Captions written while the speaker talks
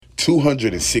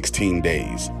216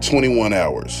 days, 21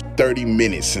 hours, 30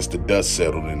 minutes since the dust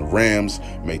settled and the Rams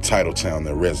made Titletown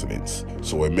their residence.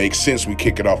 So it makes sense we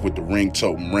kick it off with the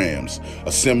ring-toting Rams,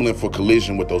 assembling for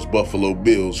collision with those Buffalo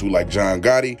Bills who, like John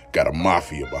Gotti, got a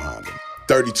mafia behind them.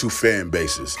 32 fan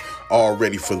bases, all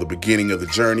ready for the beginning of the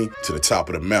journey to the top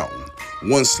of the mountain.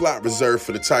 One slot reserved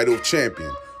for the title of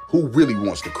champion. Who really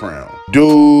wants the crown?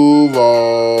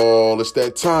 Duval, it's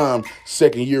that time.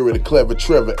 Second year of the Clever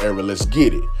Trevor era, let's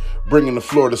get it. Bringing the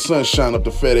Florida sunshine up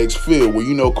to FedEx Field where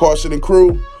you know Carson and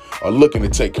crew are looking to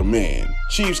take command.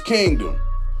 Chiefs Kingdom,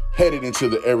 headed into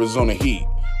the Arizona heat,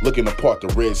 looking to part the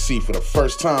Red Sea for the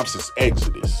first time since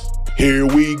Exodus. Here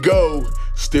we go,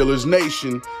 Steelers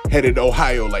Nation, headed to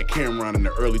Ohio like Cameron in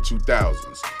the early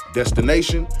 2000s.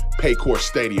 Destination, Paycor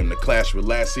Stadium to clash with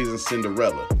last season's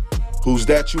Cinderella. Who's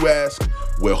that, you ask?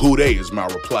 Well, who they is my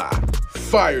reply.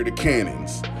 Fire the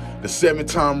cannons. The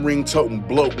 7-time ring-toting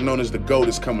bloke known as the GOAT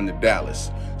is coming to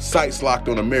Dallas. Sights locked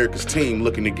on America's team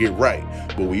looking to get right,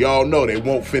 but we all know they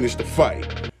won't finish the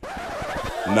fight.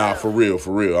 Nah, for real,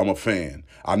 I'm a fan.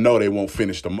 I know they won't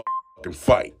finish the motherfucking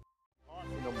fight.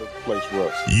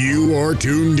 You are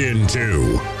tuned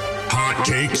into Hot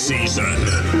Take Season,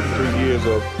 3 years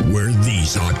of where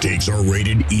these hot takes are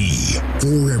rated E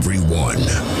for everyone.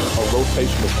 a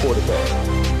rotational quarterback.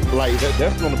 Like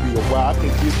that's going to be a while. I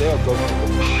think they'll go.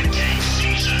 Hot Take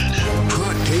Season.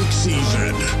 Hot Take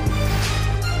Season.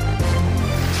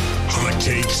 Hot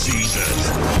Take Season.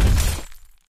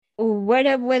 What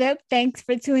up, what up? Thanks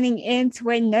for tuning in to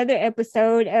another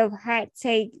episode of Hot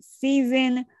Take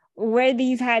Season, where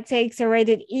these hot takes are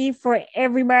rated E for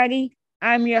everybody.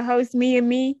 I'm your host, me,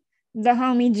 the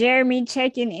homie Jeremy,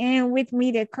 checking in with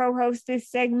me to co-host this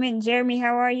segment. Jeremy,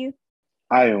 how are you?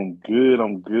 I am good.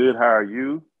 How are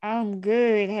you? I'm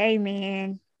good. Hey,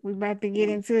 man, we're about to get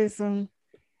into some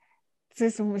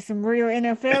real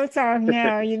NFL talk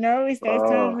now. You know, it's that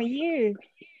time of year.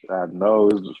 I know.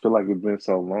 I feel like it's been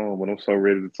so long, but I'm so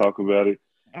ready to talk about it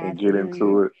and get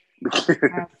into it.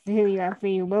 I feel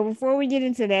you. But before we get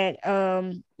into that,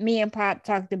 me and Pop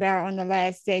talked about on the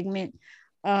last segment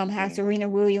how Serena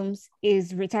Williams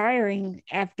is retiring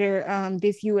after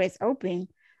this US Open.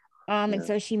 And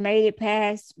so she made it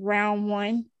past round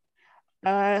one.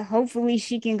 Hopefully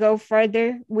she can go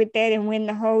further with that and win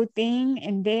the whole thing.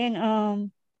 And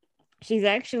then she's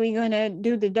actually gonna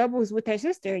do the doubles with her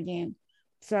sister again.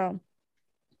 So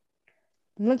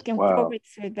looking forward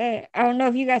to that. I don't know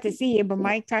if you got to see it, but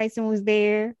Mike Tyson was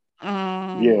there.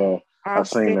 Yeah, I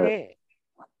seen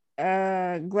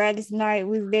that. Gladys Knight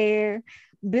was there.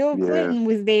 Bill Clinton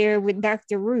was there with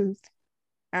Dr. Ruth.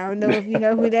 I don't know if you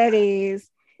know who that is.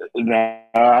 Nah,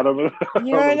 I don't know.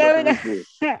 You don't know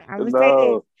that? I would say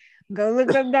this. Go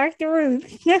look up Dr.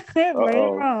 Ruth.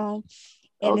 Later on.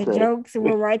 And the jokes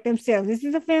will write themselves. This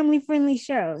is a family-friendly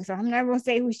show, so I'm not going to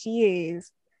say who she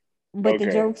is, but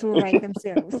the jokes will write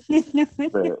themselves.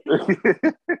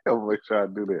 I'll make sure I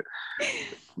do that.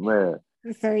 Man.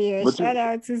 So, yeah, shout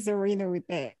out to Serena with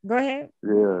that. Go ahead.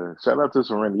 Yeah, shout out to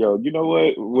Serena. Yo, you know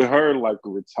what? With her, like,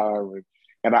 retiring,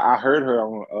 and I heard her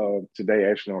on today,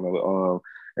 actually, on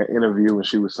an interview, and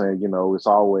she was saying, you know, it's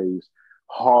always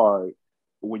hard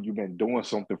when you've been doing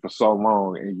something for so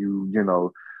long and you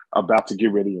know, about to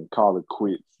get ready and call it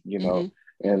quits, you know.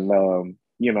 And,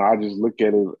 you know, I just look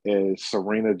at it as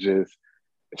Serena just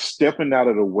stepping out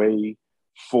of the way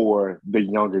for the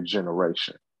younger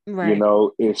generation. Right. You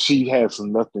know, and she has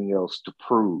nothing else to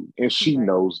prove. And she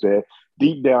knows that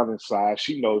deep down inside,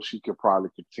 she knows she could probably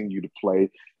continue to play,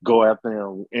 go out there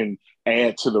and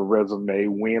add to the resume,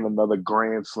 win another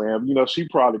Grand Slam. You know, she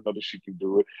probably knows that she can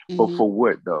do it. But for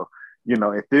what, though? You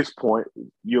know, at this point,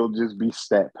 you'll just be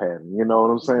stat padding. You know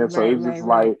what I'm saying? So it's just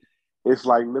like, it's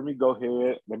like, let me go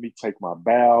ahead, let me take my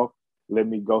bow, let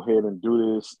me go ahead and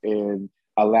do this and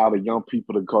allow the young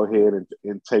people to go ahead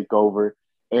and take over.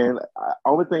 And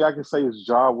only thing I can say is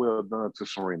job well done to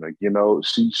Serena. You know,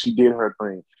 she did her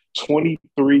thing.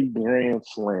 23 Grand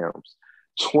Slams,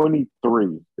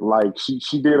 23. Like she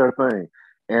did her thing.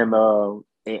 And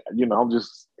you know, I'm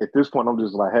just at this point, I'm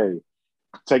just like, hey,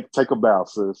 take a bow,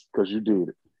 sis, because you did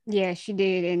it. Yeah, she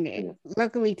did. And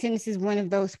luckily, tennis is one of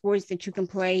those sports that you can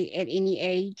play at any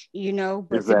age, you know,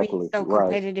 but to be so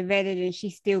competitive at it and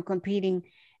she's still competing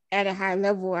at a high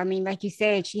level. I mean, like you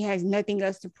said, she has nothing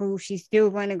else to prove. She's still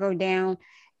going to go down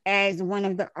as one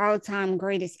of the all-time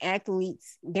greatest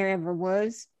athletes there ever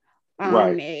was,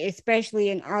 especially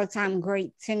an all-time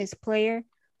great tennis player.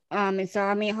 And so,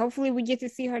 I mean, hopefully we get to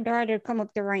see her daughter come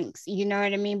up the ranks, you know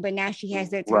what I mean? But now she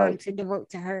has that time to devote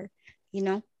to her, you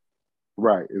know?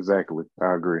 Right, exactly.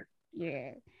 I agree.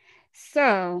 Yeah.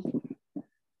 So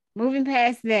moving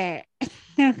past that,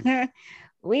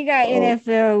 we got Oh,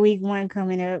 NFL Week 1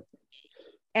 coming up.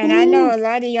 And I know woo. a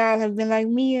lot of y'all have been like,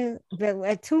 Mia,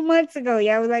 but 2 months ago,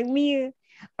 y'all was like, Mia,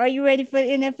 are you ready for the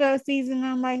NFL season?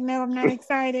 I'm like, no, I'm not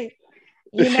excited.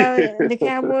 The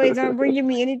Cowboys aren't bringing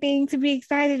me anything to be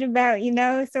excited about.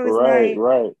 So it's Right, like,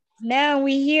 right, now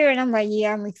we here, and I'm like,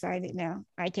 yeah, I'm excited now.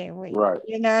 I can't wait. right.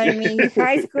 You know what I mean?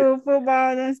 High school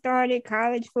football done started,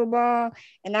 college football,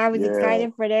 and I was Yeah,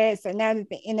 excited for that. So now that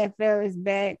the NFL is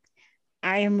back,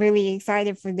 I am really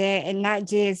excited for that, and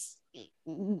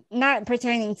not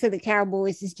pertaining to the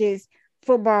Cowboys. It's just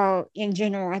football in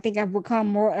general. I think I've become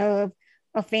more of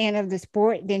a fan of the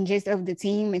sport than just of the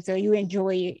team, and so you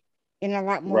enjoy it in a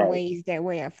lot more right. ways that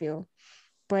way. I feel.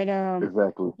 But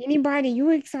Exactly. anybody you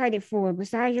excited for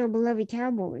besides your beloved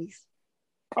Cowboys?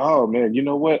 Oh man, you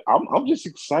know what? I'm just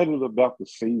excited about the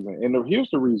season, and here's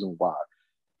the reason why.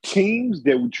 Teams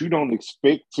that you don't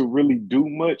expect to really do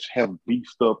much have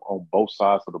beefed up on both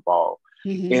sides of the ball,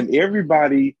 Mm-hmm. and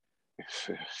everybody,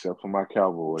 except for my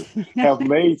Cowboys, have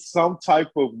made some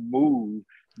type of move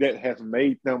that has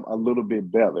made them a little bit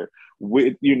better.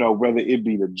 With whether it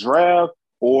be the draft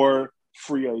or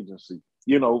free agency,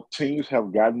 teams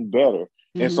have gotten better.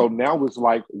 And Mm-hmm. so now it's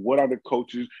like, what are the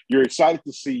coaches? You're excited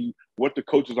to see what the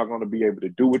coaches are going to be able to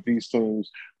do with these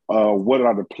teams. How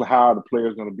are the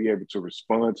players going to be able to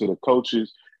respond to the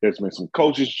coaches? There's been some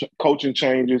coaching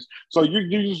changes, so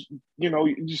you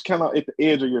just kind of at the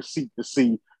edge of your seat to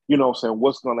see, what I'm saying,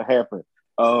 what's going to happen.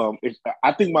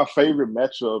 I think my favorite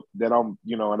matchup that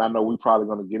and I know we're probably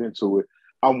going to get into it.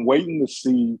 I'm waiting to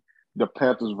see the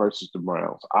Panthers versus the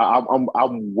Browns.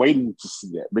 I'm waiting to see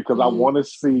that because I Mm-hmm. want to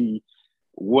see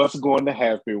what's going to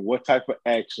happen, what type of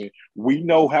action. We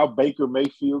know how Baker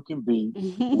Mayfield can be.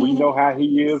 We know how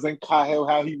he is and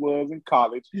how he was in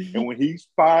college. And when he's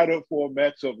fired up for a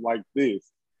matchup like this,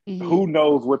 Mm-hmm. who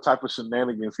knows what type of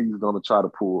shenanigans he's going to try to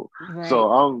pull. Right. So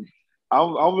I'm a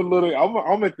little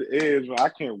I'm at the edge. I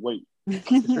can't wait.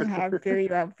 I feel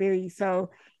you. I feel you. So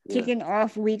Yeah. kicking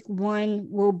off week 1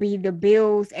 will be the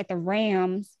Bills at the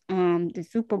Rams, the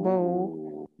Super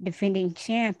Bowl Ooh. defending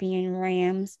champion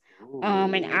Rams.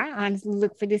 And Ooh. I honestly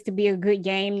look for this to be a good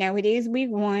game. Now it is week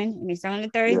 1 and it's on a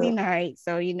Thursday Yeah. night.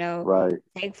 So, Right.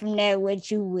 take from that what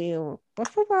you will. But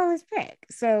football is back.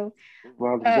 So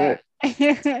Well, uh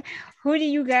that. who do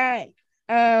you got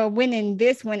winning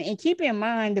this one? And keep in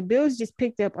mind the Bills just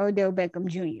picked up Odell Beckham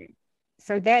Jr.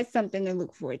 So that's something to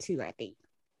look forward to, I think.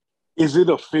 Is it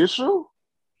official?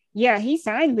 Yeah, he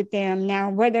signed with them. Now,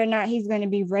 whether or not he's going to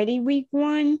be ready week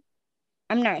 1,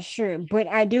 I'm not sure. But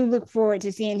I do look forward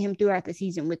to seeing him throughout the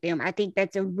season with them. I think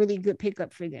that's a really good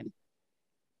pickup for them.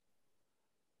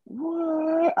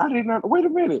 What? I did not. Wait a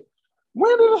minute.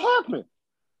 When did it happen?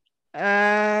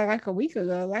 Like a week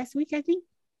ago, last week, I think.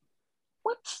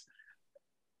 What?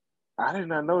 I did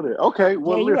not know that. Okay, Yeah,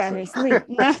 well, you out listen. here sleep.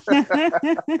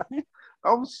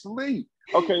 I'm asleep.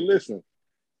 Okay, listen.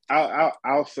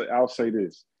 I'll say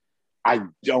this. I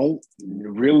don't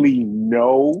really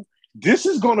know. This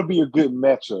is going to be a good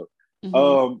matchup.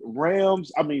 Mm-hmm.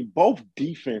 Rams. I mean, both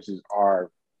defenses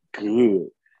are good.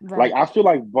 Like Right. I feel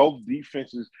like both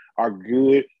defenses are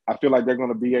good. I feel like they're going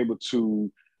to be able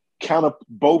to kind of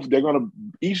both.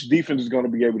 Each defense is going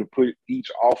to be able to put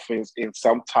each offense in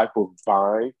some type of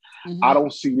bind. I Mm-hmm.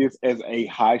 don't see this as a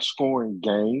high scoring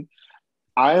game.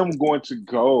 I am going to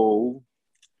go.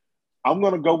 I'm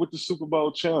going to go with the Super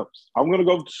Bowl champs. I'm going to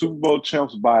go with the Super Bowl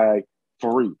champs by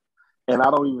 3. And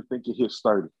I don't even think it hits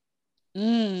 30. I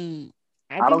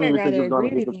I think don't I even think gotta it's going to agree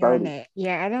hit with the you on 30. that.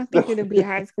 Yeah, I don't think it'll be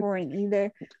high scoring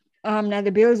either. Now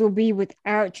the Bills will be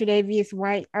without Tre'Davious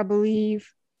White, I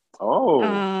believe.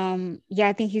 Oh. Yeah,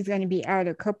 I think he's going to be out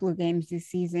a couple of games this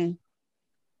season.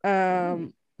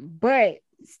 But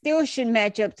still should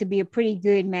match up to be a pretty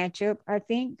good matchup, I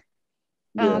think.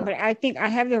 Yeah. But I think I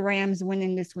have the Rams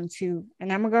winning this one too,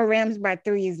 and I'm gonna go Rams by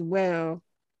 3 as well.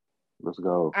 Let's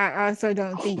go. I also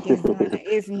don't think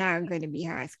it's not gonna be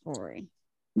high scoring.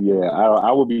 Yeah,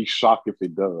 I would be shocked if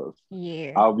it does.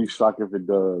 Yeah. I'll be shocked if it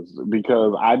does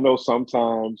because I know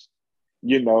sometimes,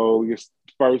 it's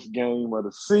first game of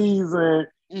the season.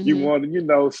 You Mm-hmm.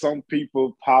 want to, some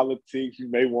people, politics, you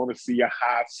may want to see a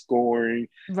high scoring.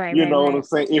 Right, You right, know what I'm right.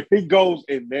 saying? If it goes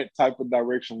in that type of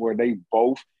direction where they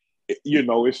both,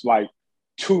 it's like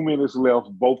 2 minutes left,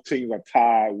 both teams are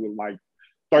tied with like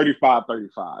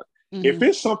 35-35. If Mm-hmm.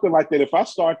 it's something like that, if I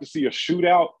start to see a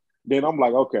shootout, then I'm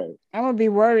like, okay, I'm gonna be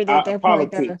worried at that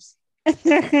point though. politics.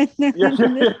 Yeah,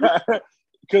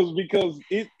 because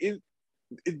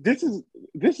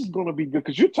this is going to be good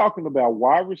because you're talking about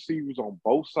wide receivers on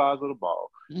both sides of the ball.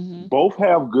 Both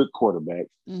have good quarterbacks.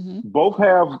 Both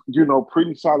have,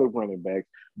 pretty solid running backs.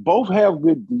 Both have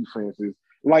good defenses.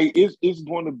 Like it's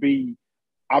going to be,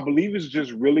 I believe it's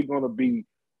just really going to be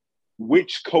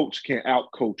which coach can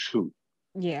outcoach who.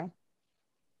 Yeah.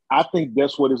 I think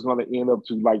that's what it's going to end up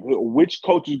to. Like, which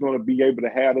coach is going to be able to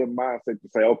have that mindset to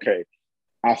say, okay,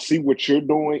 I see what you're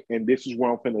doing, and this is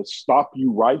where I'm going to stop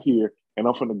you right here, and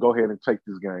I'm going to go ahead and take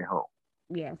this game home.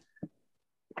 Yeah.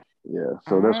 Yeah.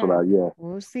 So that's what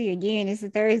We'll see. Again, it's a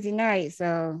Thursday night,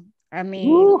 so I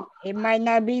mean, it might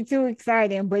not be too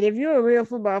exciting, but if you're a real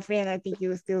football fan, I think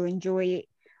you'll still enjoy it.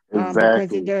 Exactly.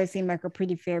 Because it does seem like a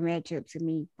pretty fair matchup to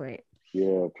me. But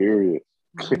yeah, period.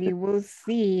 We will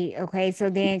see. Okay, so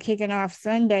then kicking off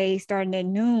Sunday, starting at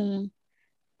noon,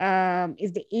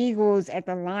 is the Eagles at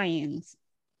the Lions.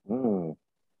 I'm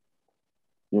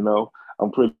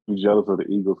pretty jealous of the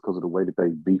Eagles because of the way that they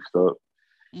beefed up.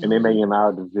 And then they in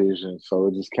our division, so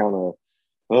it just kind of,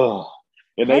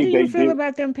 And how do you feel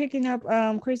about them picking up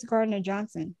Chris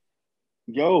Gardner-Johnson?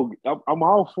 Yo, I'm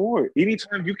all for it.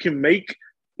 Anytime you can make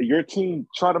your team,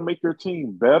 try to make your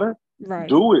team better, right?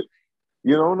 Do it.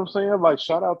 You know what I'm saying? Like,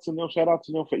 shout out to them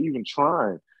for even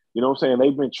trying. You know what I'm saying?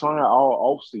 They've been trying all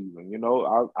off season.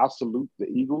 I salute the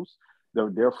Eagles,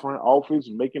 their front office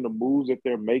making the moves that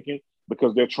they're making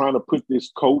because they're trying to put this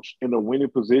coach in a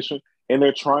winning position, and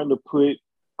they're trying to put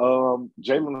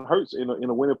Jalen Hurts in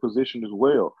a winning position as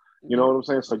well. You know what I'm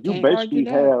saying? So you basically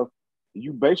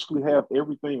have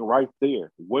everything right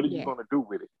there. What are you going to do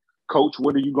with it? Coach,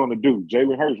 what are you going to do?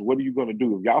 Jalen Hurts, what are you going to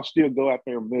do? If y'all still go out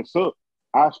there and mess up,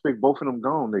 I expect both of them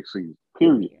gone next season,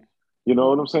 period. You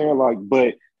know what I'm saying? Like,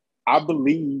 but I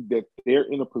believe that they're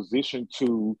in a position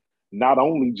to not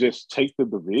only just take the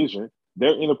division,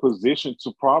 they're in a position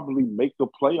to probably make the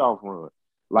playoff run.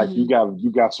 Like, you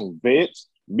got some vets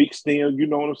mixed in, you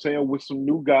know what I'm saying, with some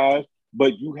new guys,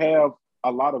 but you have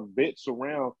a lot of vets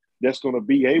around that's going to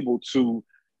be able to,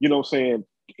 you know what I'm saying,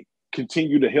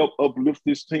 continue to help uplift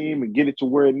this team and get it to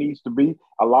where it needs to be.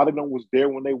 A lot of them was there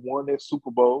when they won that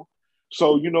Super Bowl.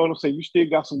 So, you know what I'm saying? You still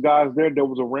got some guys there that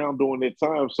was around during that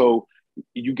time. So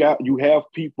you have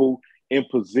people in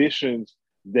positions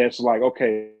that's like,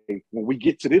 okay, when we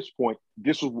get to this point,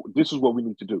 this is what we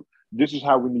need to do. This is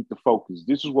how we need to focus.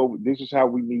 This is how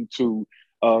we need to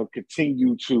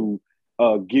continue to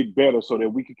get better so that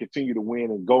we can continue to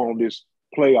win and go on this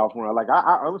playoff run. Like,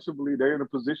 I honestly believe they're in a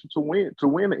position to win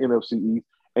the NFC East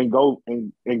and go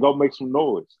make some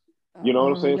noise. You know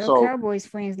what I'm saying? Your Cowboys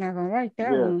friends not gonna like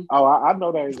that one. Oh, I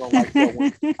know they ain't gonna like that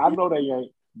one. I know they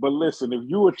ain't. But listen, if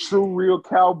you a true real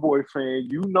Cowboy fan,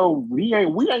 you know we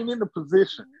ain't in the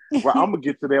position. Well, I'm gonna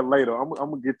get to that later. I'm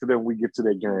gonna get to that when we get to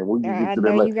that game. We can get to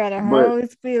that later. You got a whole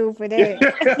spiel for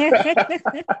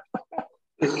that.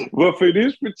 But for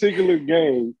this particular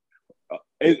game,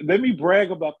 let me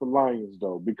brag about the Lions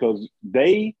though, because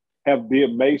they have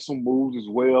made some moves as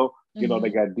well. You know, they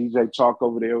got DJ Chalk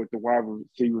over there with the wide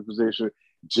receiver position.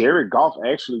 Jared Goff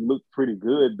actually looked pretty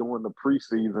good during the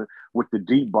preseason with the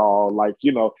deep ball. Like,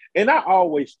 and I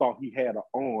always thought he had an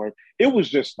arm. It was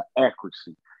just the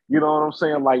accuracy. You know what I'm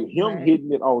saying? Like, him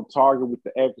hitting it on target with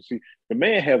the accuracy. The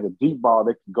man has a deep ball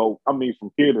that can go, from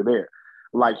here to there.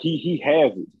 Like, he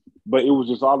has it. But it was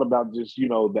just all about just,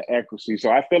 the accuracy. So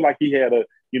I feel like he had a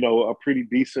pretty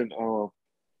decent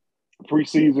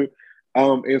preseason.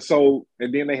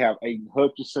 And then they have Aiden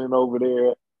Hutchinson over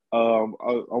there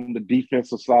on the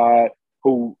defensive side,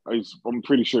 who is, I'm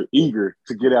pretty sure, eager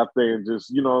to get out there and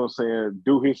just,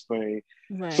 do his thing.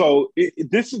 Right. So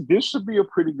this should be a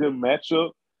pretty good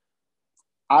matchup.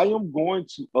 I am going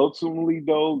to ultimately,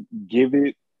 though, give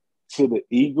it to the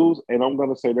Eagles, and I'm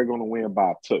going to say they're going to win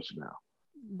by a touchdown.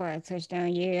 By a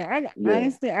touchdown, yeah.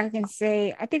 Honestly, I can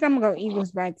say I think I'm going to go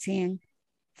Eagles by 10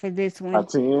 for this one. By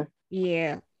 10?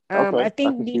 Yeah. I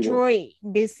think Detroit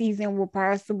this season will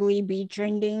possibly be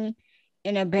trending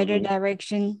in a better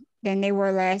direction than they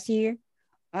were last year.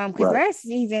 Because last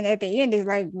season at the end is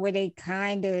like where they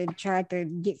kind of tried to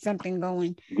get something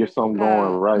going.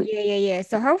 Right. Yeah.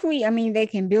 So hopefully, they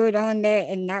can build on that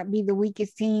and not be the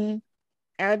weakest team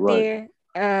out there.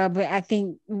 But I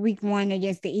think week 1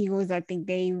 against the Eagles, I think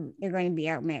they're going to be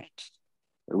outmatched.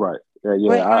 Right. Yeah.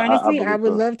 But honestly, I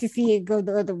would love to see it go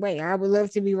the other way. I would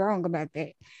love to be wrong about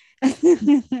that.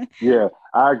 Yeah,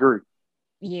 I agree.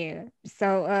 Yeah.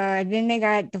 So then they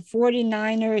got the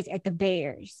 49ers at the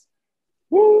Bears.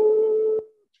 Woo!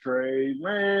 Trey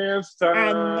Lance time.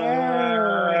 I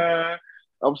know.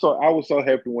 I was so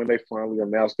happy when they finally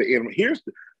announced it. And here's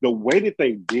the way that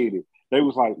they did it. They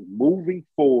was like, moving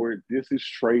forward, this is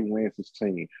Trey Lance's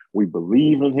team. We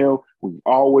believe in him. We've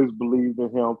always believed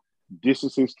in him. This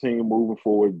is his team moving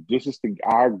forward. This is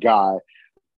our guy.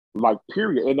 like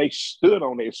period. And they stood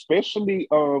on it, especially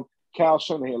Kyle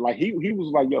Shanahan. Like he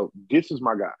was like, yo, this is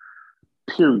my guy,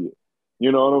 period.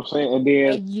 You know what I'm saying? And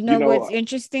then, And you know what's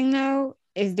interesting though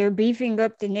is they're beefing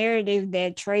up the narrative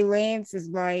that Trey Lance is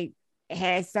like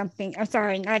has something. I'm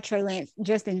sorry, not Trey Lance,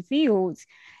 Justin Fields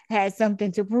has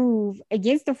something to prove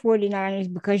against the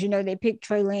 49ers because they picked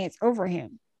Trey Lance over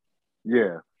him.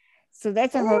 Yeah. So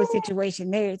that's a whole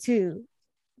situation there too.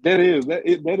 That is a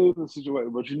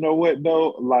situation. But you know what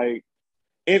though? Like,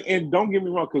 and don't get me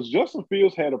wrong, because Justin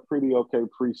Fields had a pretty okay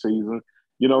preseason.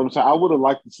 You know what I'm saying? I would have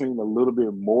liked to see a little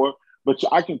bit more, but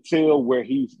I can tell where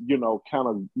he's, kind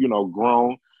of,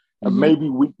 grown. And maybe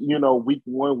week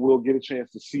one we'll get a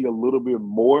chance to see a little bit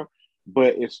more.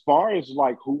 But as far as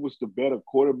like who was the better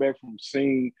quarterback from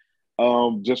seeing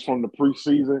just from the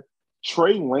preseason,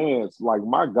 Trey Lance, like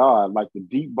my God, like the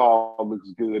deep ball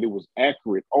looks good. It was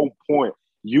accurate, on point,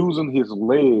 using his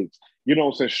legs,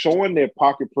 showing that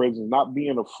pocket presence, not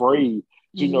being afraid,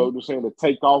 to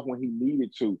take off when he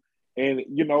needed to. And,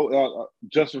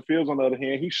 Justin Fields, on the other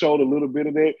hand, he showed a little bit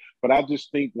of that. But I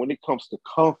just think when it comes to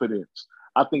confidence,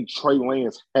 I think Trey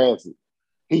Lance has it.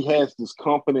 He has this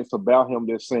confidence about him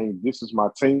that's saying, this is my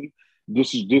team. I'm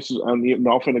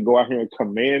going to go out here and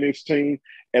command this team.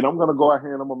 And I'm going to go out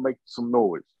here and I'm going to make some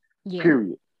noise,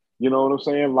 period. You know what I'm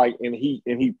saying? Like, and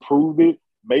he proved it.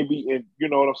 Maybe, and you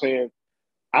know what I'm saying?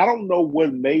 I don't know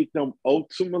what made them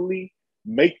ultimately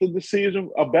make the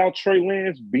decision about Trey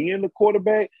Lance being the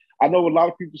quarterback. I know a lot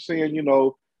of people saying,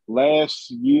 last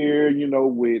year,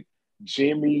 with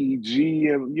Jimmy G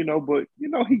and, but,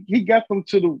 he got them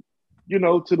to the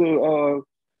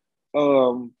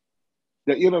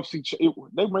NFC.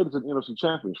 They made it to the NFC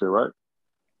Championship, right?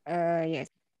 Yes.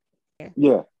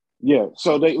 Yeah.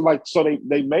 So they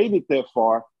made it that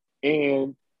far,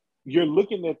 and you're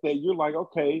looking at that, you're like,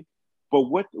 okay, but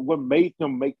what made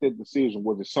them make that decision?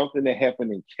 Was it something that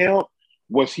happened in camp?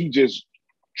 Was he just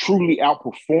truly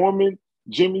outperforming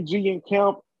Jimmy G in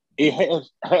camp? It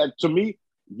had to me,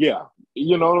 yeah.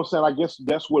 You know what I'm saying? I guess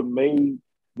that's what made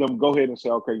them go ahead and say,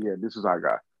 okay, yeah, this is our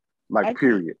guy. Like,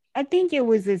 period. I think it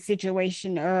was a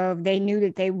situation of they knew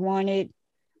that they wanted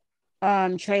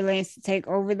Trey Lance to take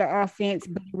over the offense,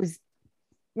 but it was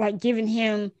like giving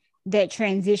him that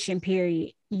transition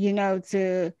period,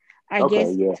 to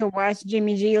watch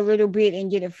Jimmy G a little bit and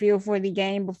get a feel for the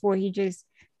game before he just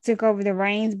took over the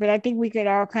reins. But I think we could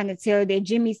all kind of tell that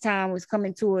Jimmy's time was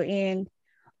coming to an end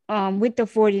with the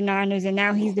 49ers, and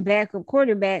now he's the backup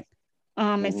quarterback.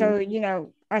 And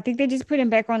so, I think they just put him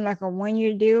back on like a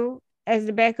 1-year deal as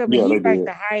the backup, and he's like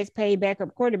the highest paid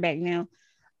backup quarterback now.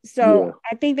 So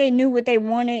I think they knew what they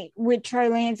wanted with Trey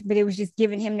Lance, but it was just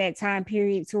giving him that time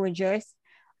period to adjust.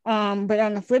 But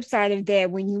on the flip side of that,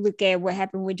 when you look at what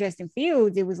happened with Justin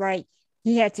Fields, it was like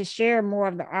he had to share more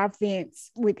of the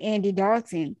offense with Andy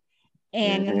Dalton.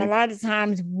 And a lot of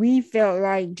times we felt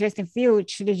like Justin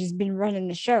Fields should have just been running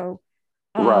the show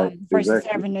versus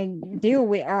having to deal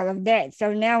with all of that.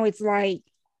 So now it's like,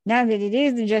 now that it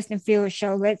is the Justin Fields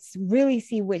show, let's really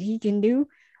see what he can do.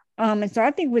 And so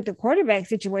I think with the quarterback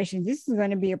situation, this is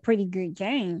going to be a pretty good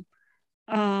game.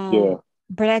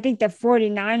 But I think the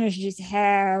 49ers just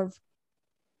have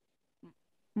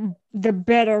the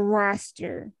better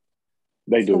roster.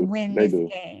 They do. Win this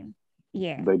game.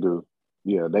 Yeah. They do.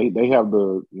 Yeah, they have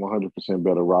the 100%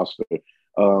 better roster.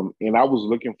 And I was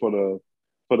looking for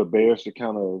the Bears to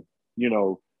kind of,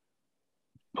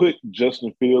 put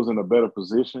Justin Fields in a better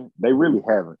position. They really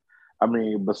haven't. I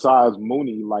mean, besides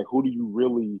Mooney, like, who do you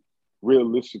really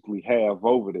realistically have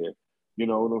over there? You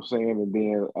know what I'm saying? And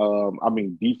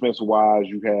then, defense-wise,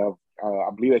 you have, I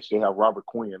believe they still have Robert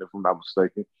Quinn, if I'm not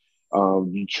mistaken.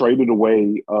 You traded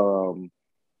away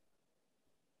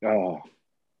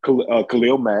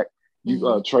Khalil Mack.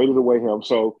 You traded away him.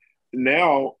 So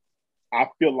now I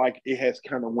feel like it has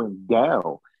kind of went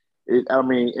down.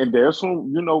 And there's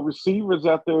some, receivers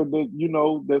out there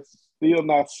that, that's still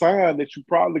not signed that you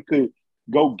probably could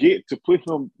go get to put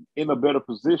him in a better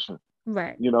position.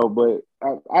 Right. But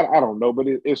I don't know. But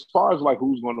as far as like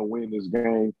who's going to win this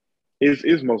game,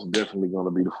 it's most definitely going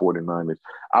to be the 49ers.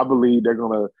 I believe they're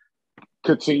going to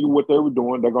continue what they were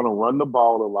doing. They're going to run the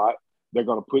ball a lot. They're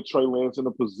going to put Trey Lance in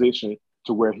a position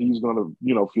to where he's going to,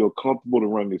 feel comfortable to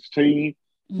run this team.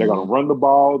 They're going to run the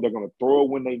ball. They're going to throw it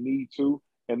when they need to.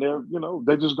 And they're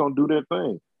just going to do their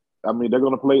thing. I mean, they're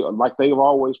going to play like they've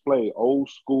always played, old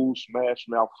school smash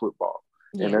mouth football.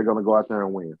 Yeah. And they're going to go out there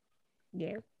and win.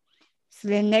 Yeah. So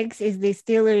then next is the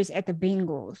Steelers at the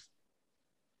Bengals.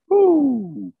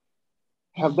 Ooh.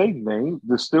 Have they named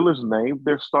the Steelers named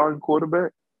their starting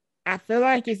quarterback? I feel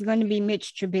like it's going to be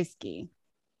Mitch Trubisky.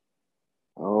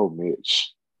 Oh,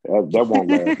 Mitch. That won't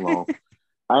last long.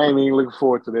 I ain't even looking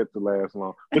forward to that to last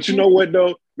long. But you know what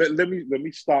though? Let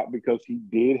me stop because he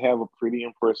did have a pretty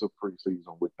impressive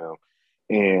preseason with them,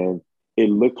 and it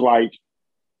looked like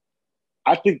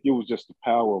I think it was just the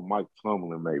power of Mike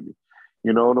Tomlin, maybe.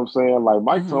 You know what I'm saying? Like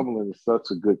Mike Tomlin is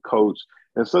such a good coach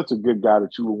and such a good guy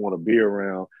that you would want to be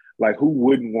around. Like who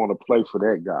wouldn't want to play for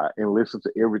that guy and listen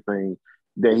to everything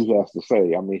that he has to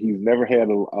say? I mean, he's never had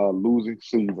a losing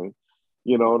season.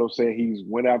 You know what I'm saying? He's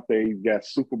went out there, he's got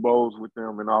Super Bowls with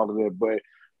them and all of that. But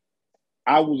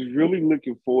I was really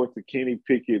looking forward to Kenny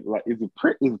Pickett. Like, is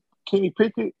Kenny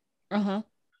Pickett?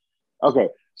 Okay,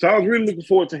 so I was really looking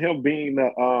forward to him being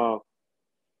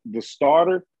the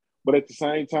starter, but at the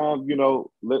same time, you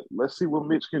know, let's see what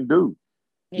Mitch can do.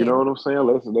 You know what I'm saying?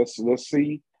 Let's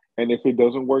see. And if it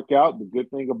doesn't work out, the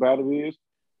good thing about it is,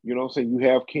 you know what I'm saying, you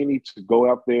have Kenny to go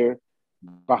out there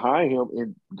behind him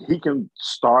and he can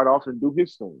start off and do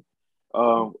his thing.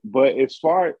 But as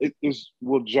far as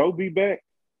will Joe be back?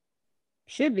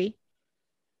 Should be.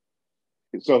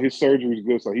 So his surgery is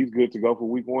good. So he's good to go for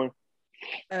week 1?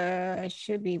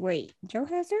 Should be. Wait, Joe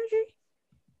has surgery?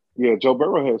 Yeah, Joe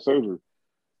Burrow had surgery.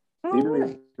 Oh, He didn't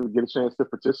really? even get a chance to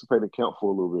participate and count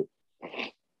for a little bit.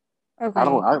 Okay. I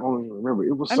don't even remember.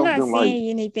 It was I'm something not like seeing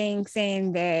anything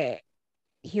saying that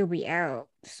he'll be out.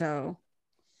 So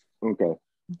okay.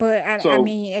 But I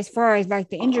mean, as far as like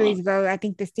the injuries go, I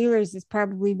think the Steelers is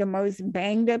probably the most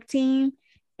banged up team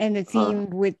and the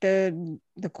team with the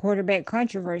quarterback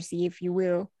controversy, if you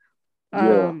will.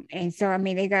 And so I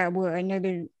mean they got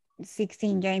another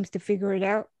 16 games to figure it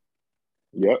out.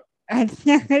 Yep. So I think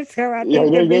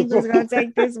the Bengals gonna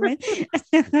take this one.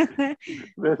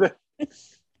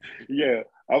 Yeah,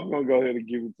 I'm gonna go ahead and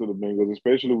give it to the Bengals,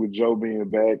 especially with Joe being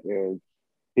back and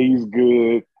he's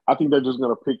good. I think they're just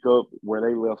gonna pick up where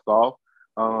they left off.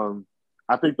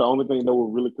 I think the only thing that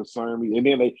would really concern me, and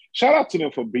then they shout out to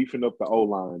them for beefing up the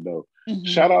O-line though.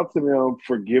 Shout out to them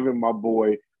for giving my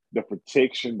boy the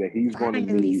protection that he's going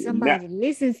to need. Somebody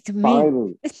listens to me.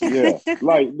 Finally, yeah,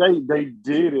 like they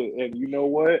did it, and you know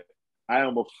what? I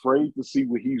am afraid to see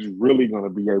what he's really going to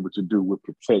be able to do with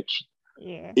protection.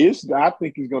 Yeah, I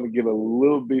think he's going to get a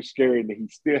little bit scary that he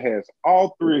still has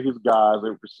all 3 of his guys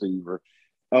at receiver.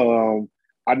 I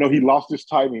know he lost his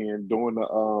tight end during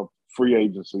the free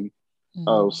agency.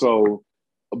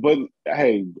 But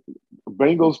hey,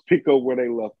 Bengals pick up where they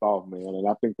left off, man, and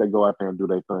I think they go out there and do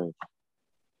their thing.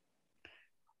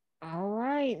 All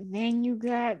right, then you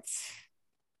got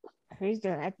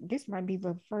this might be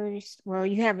the first. Well,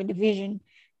 you have a division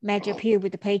matchup here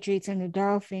with the Patriots and the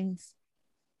Dolphins.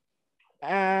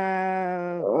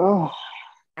 I'm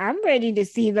ready to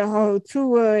see the whole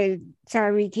Tua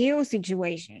Tyreek Hill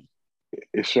situation.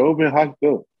 It sure been hyped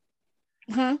up.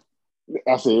 Huh?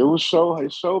 I said it sure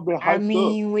been hyped up. I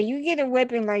mean, when you get a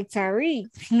weapon like Tyreek,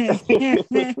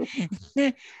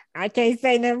 I can't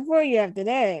say nothing for you after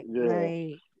that.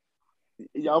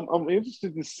 Yeah, I'm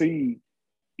interested to see,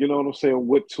 you know what I'm saying,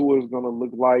 what Tua is gonna look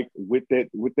like with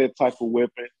that type of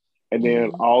weapon. And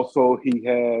then also he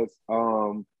has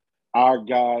our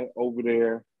guy over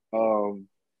there,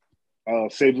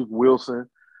 Cedric Wilson.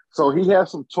 So he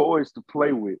has some toys to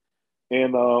play with.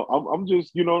 And I'm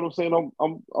just, you know what I'm saying.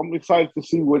 I'm excited to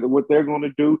see what they're going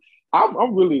to do.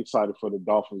 I'm really excited for the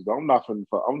Dolphins. Though. I'm not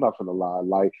gonna lie.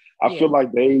 Like I feel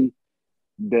like they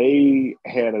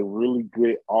had a really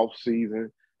good off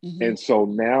season, and so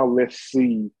now let's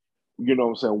see, you know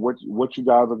what I'm saying, what you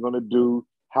guys are going to do,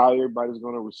 how everybody's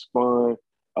going to respond.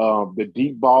 The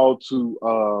deep ball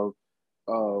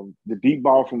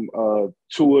from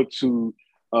Tua to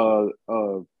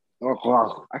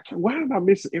why am I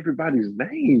missing everybody's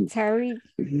name? Tyreek.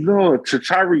 No, to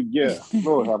Tyreek, yeah.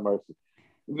 Lord have mercy.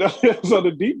 So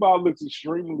the deep ball looks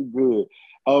extremely good.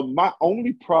 My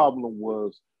only problem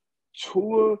was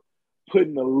Tua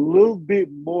putting a little bit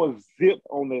more zip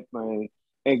on that thing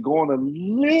and going a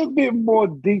little bit more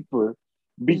deeper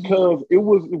because it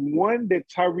was one that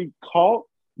Tyreek caught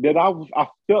that I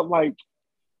felt like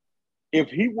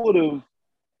if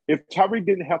Tyreek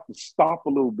didn't have to stop a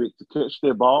little bit to catch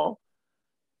that ball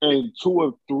and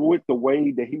Tua threw it the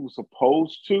way that he was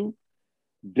supposed to,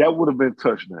 that would have been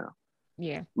touchdown.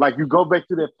 Yeah. Like you go back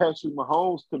to that Patrick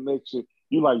Mahomes connection,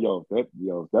 you're like,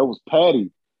 that was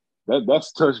Patty.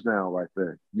 That's touchdown right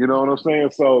there. You know what I'm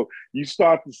saying? So you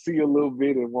start to see a little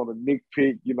bit and want to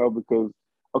nitpick, you know, because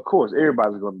of course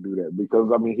everybody's going to do that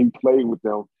because I mean he played with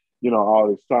them, you know, all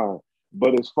this time.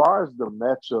 But as far as the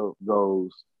matchup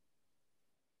goes,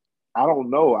 I don't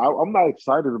know. I'm not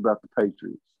excited about the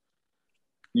Patriots.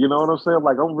 You know what I'm saying?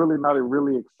 Like I'm really not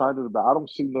really excited about. I don't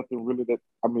see nothing really that.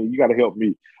 I mean, you got to help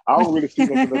me. I don't really see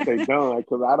nothing that they've done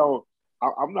because I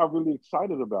I'm not really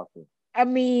excited about them. I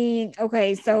mean,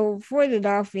 okay, so for the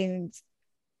Dolphins,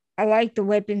 I like the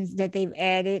weapons that they've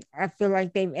added. I feel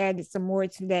like they've added some more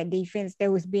to that defense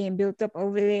that was being built up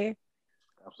over there.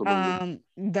 Absolutely.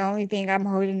 The only thing I'm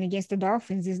holding against the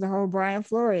Dolphins is the whole Brian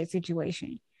Flores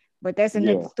situation, but that's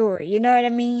another Yeah. story. You know what I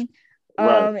mean?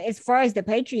 Right. As far as the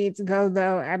Patriots go,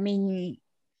 though, I mean,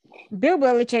 Bill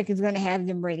Belichick is going to have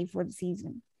them ready for the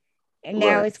season. And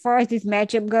now, Right. as far as this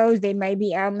matchup goes, they may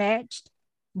be outmatched,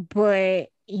 but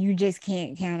you just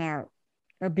can't count out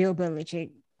a Bill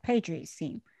Belichick Patriots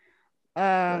team.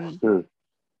 That's Um, true.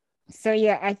 so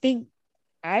yeah, I think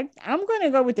I'm gonna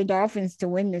go with the Dolphins to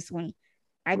win this one.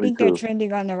 I Me think they're too.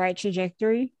 trending on the right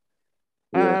trajectory.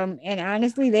 Yeah. And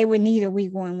honestly, they would need a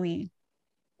week 1 win.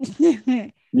 They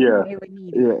Yeah. would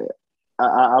need it Yeah.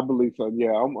 I believe so.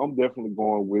 Yeah, I'm definitely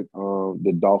going with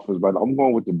the Dolphins, but I'm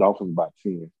going with the Dolphins by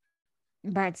 10.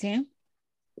 by 10.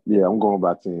 Yeah, I'm going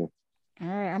by 10. All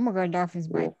right, I'm gonna go Dolphins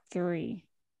by Yeah. 3.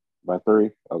 By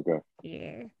 3? Okay.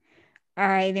 Yeah. All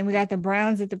right, then we got the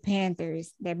Browns at the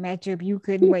Panthers. That matchup you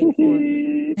couldn't wait for.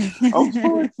 I'm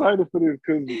so excited for this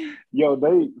because, yo,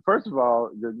 they first of all,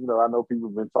 I know people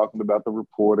have been talking about the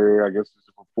reporter. I guess it's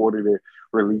a reporter that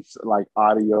released like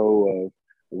audio of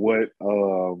what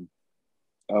um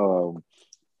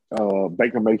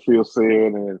Baker Mayfield said,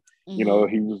 and Mhm.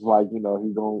 he was like, he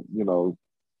gonna,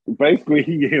 basically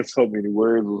he in so many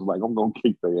words was like, I'm gonna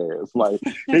kick their ass. Like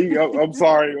I'm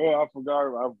sorry, I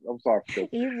forgot. I'm sorry for that,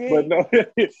 but You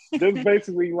no, just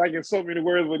basically like in so many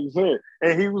words what he said,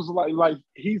 and he was like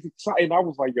he's excited. And I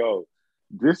was like, yo,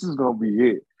 this is gonna be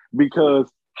it because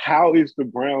how is the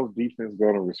Browns defense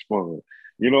gonna respond?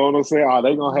 You know what I'm saying? Are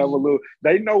they gonna have a good. little?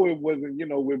 They know it wasn't,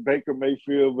 with Baker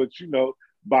Mayfield, but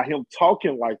by him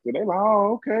talking like that, they like,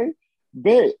 oh, okay,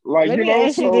 bet. Like, Let me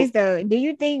ask you this so though: do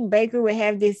you think Baker would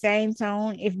have this same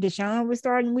tone if Deshaun was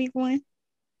starting week 1?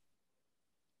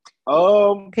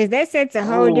 um Because that sets a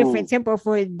whole different oh tempo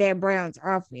for that Browns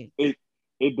offense. it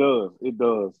it does. It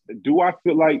does. Do I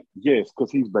feel like yes,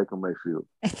 because he's Baker Mayfield.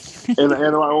 And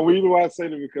the reason why I say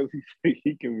that because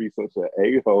he can be such an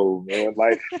a-hole, man.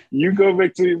 Like you go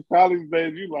back to his college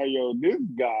days, you like, yo, this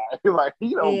guy, like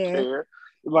he don't Yeah. care.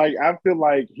 Like I feel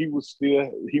like he would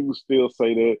still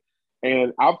say that.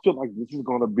 And I feel like this is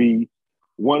gonna be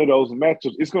one of those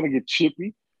matchups. It's gonna get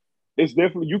chippy. It's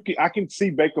definitely I can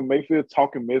see Baker Mayfield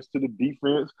talking mess to the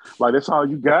defense. Like that's all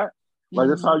you got. Like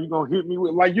that's Mhm. how you gonna hit me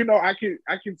with. Like I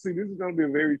can see this is gonna be a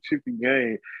very chippy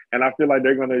game, and I feel like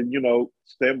they're gonna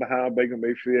stand behind Baker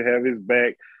Mayfield, have his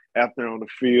back out there on the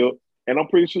field, and I'm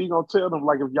pretty sure he's gonna tell them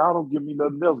like if y'all don't give me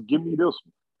nothing else, give me this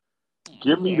one,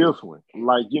 give me Yeah. this one.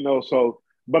 Like so.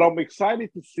 But I'm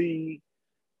excited to see.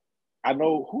 I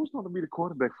know who's gonna be the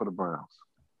quarterback for the Browns.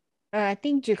 I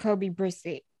think Jacoby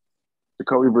Brissett.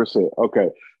 Jacoby Brissett. Okay,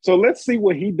 so let's see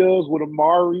what he does with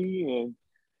Amari and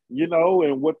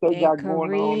what they And got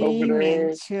going on over Kareem and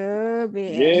there. Chubb.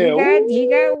 He Yeah,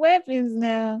 got ooh, weapons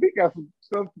now. he got some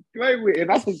stuff to play with,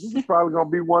 and I think this is probably gonna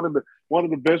be one of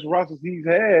the best rosters he's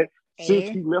had since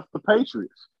Yeah. he left the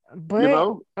Patriots. You But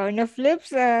know, on the flip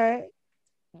side,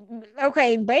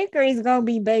 okay, Baker is gonna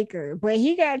be Baker, but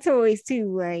he got toys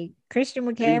too, like Christian he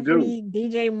do. McCaffrey,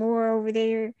 DJ Moore over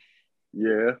there,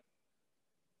 Yeah,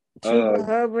 uh, Chuba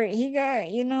Hubbard. He got.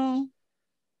 he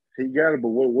got it. But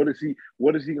what is he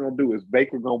gonna do? Is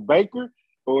Baker gonna Baker,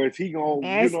 or is he gonna? You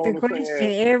That's know the what I'm question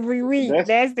saying? every week. That's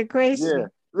That's the yeah.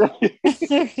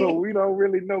 question. So we don't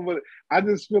really know, but I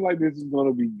just feel like this is going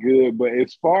to be good. But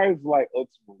as far as like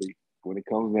ultimately, when it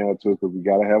comes down to it, because we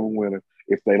got to have a winner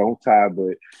if they don't tie,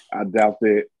 but I doubt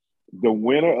that the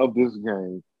winner of this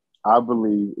game, I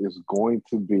believe, is going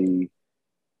to be.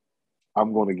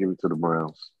 I'm going to give it to the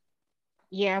Browns.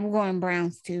 Yeah, I'm going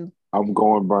Browns too. I'm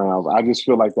going Browns. I just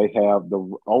feel like they have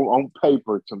on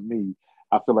paper to me.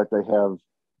 I feel like they have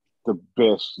the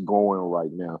best going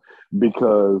right now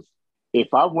because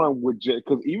if I run with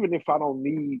because even if I don't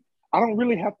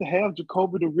really have to have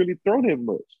Jacoby to really throw that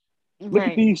much. Look at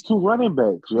Right, these two running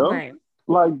backs, yo. right.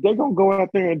 Like they gonna go out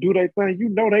there and do their thing. You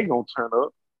know they gonna turn up.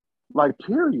 Like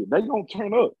period, they gonna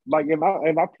turn up. Like and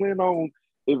I plan on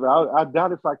if I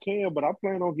doubt if I can, but I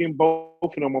plan on getting both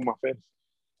of them on my fantasy.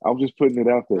 I'm just putting it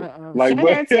out there. Uh-oh. Like, Shout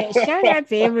but out to shout out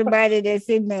to everybody that's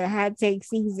in the high take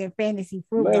season fantasy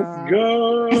let's football.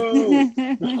 go.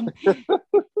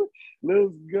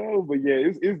 Let's go. But yeah,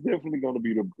 it's definitely gonna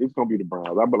be the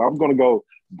Browns. But I'm gonna go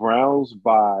Browns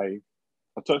by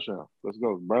a touchdown. Let's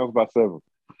go. Browns by 7.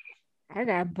 I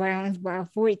got Browns by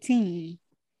 14.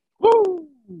 Woo!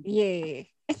 Yeah.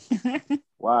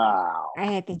 Wow. I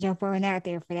had to jump on out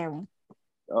there for that one.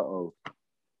 Uh-oh. All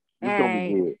It's gonna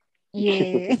be right. good.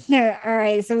 Yeah. All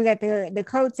right. So we got the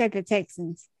Colts at the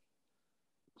Texans.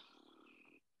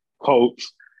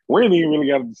 Colts. We ain't even really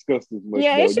got to discuss this much,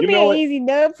 Yeah, it though. should You be know an what? easy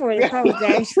dub for the Colts,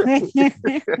 actually.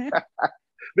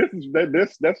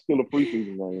 That's still a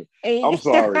preseason game. I'm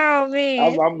sorry. Oh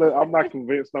man. I'm not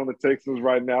convinced on the Texans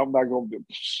right now. I'm not gonna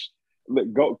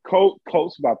go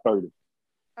Colts by 30.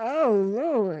 Oh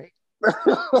Lord.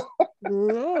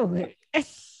 Lord. I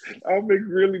mean,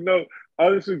 really no.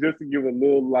 Honestly, just to give a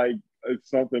little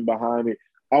something behind it,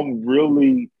 I'm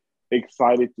really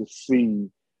excited to see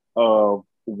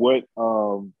what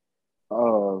oh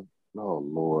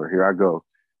Lord, here I go.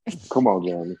 Come on,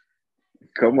 Johnny.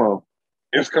 Come on.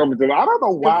 It's coming to me. I don't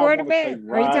know The why I want to say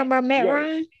quarterback? Are you talking about Matt Yeah,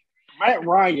 Ryan? Matt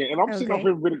Ryan. And I'm sitting up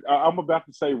Okay. here I'm about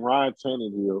to say Ryan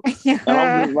Tannehill. And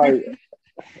I'm just like,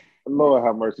 Lord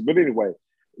have mercy. But anyway,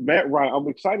 Matt Ryan, I'm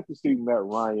excited to see Matt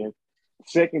Ryan.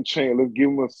 Second chance. Let's give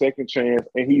him a second chance.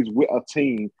 And he's with a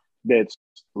team that's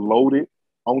loaded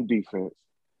on defense.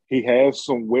 He has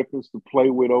some weapons to play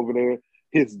with over there.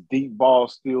 His deep ball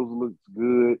still looks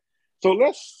good. So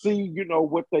let's see,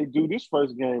 what they do. This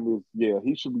first game is,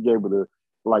 he should be able to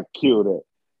kill that.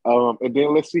 And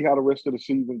then let's see how the rest of the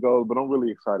season goes. But I'm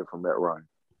really excited for Matt Ryan.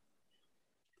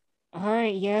 All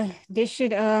right, yeah. This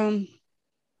should be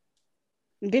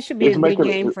It's a good making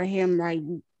game for him. Like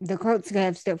the Colts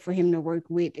have stuff for him to work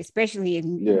with, especially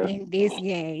in this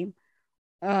game.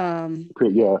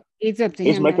 Yeah. It's up to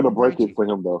It's him making not a to break botch it for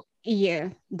him though. Yeah,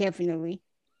 definitely.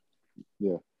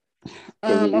 Yeah.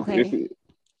 Okay.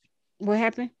 What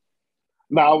happened?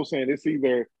 No, I was saying it's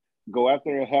either go out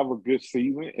there and have a good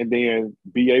season and then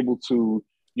be able to,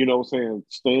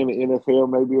 stay in the NFL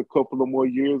maybe a couple of more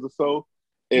years or so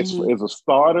as a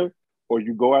starter, or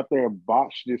you go out there and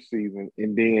botch this season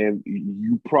and then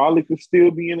you probably could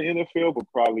still be in the NFL,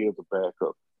 but probably as a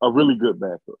backup, a really good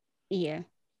backup. Yeah.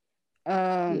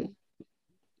 I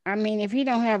mean, if he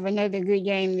don't have another good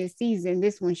game this season,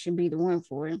 this one should be the one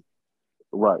for him.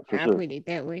 Right, for sure. I'll put it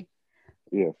that way.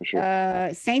 Yeah, for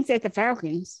sure. Saints at the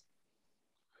Falcons.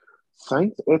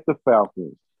 Saints at the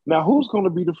Falcons. Now, who's going to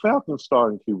be the Falcons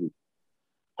starting QB?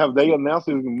 Have they announced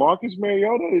it? Is Marcus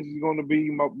Mariota? Is he going to be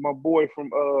my boy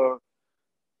from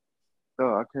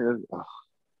I can't.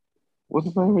 What's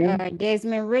his name again?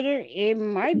 Desmond Ridder. It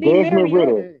might be Desmond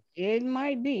Mariota. Ridder. It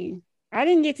might be. I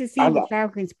didn't get to see the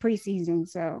Falcons preseason,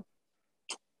 so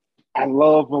I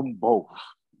love them both.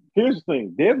 Here's the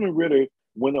thing: Desmond Ridder,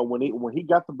 when he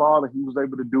got the ball and he was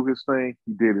able to do his thing,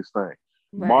 he did his thing.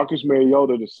 Right. Marcus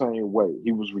Mariota the same way.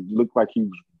 He looked like he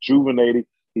was rejuvenated.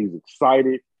 He's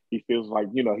excited. He feels like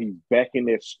he's back in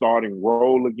that starting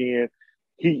role again.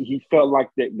 He felt like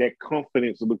that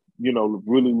confidence looked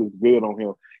really looked good on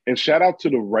him. And shout out to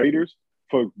the Raiders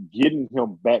for getting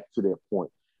him back to that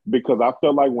point, because I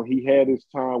felt like when he had his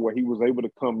time where he was able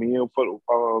to come in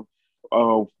for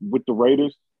with the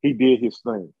Raiders, he did his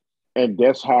thing. And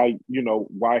that's how,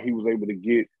 why he was able to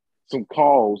get some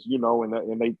calls,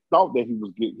 and they thought that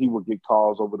he would get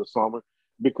calls over the summer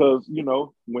because,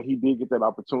 when he did get that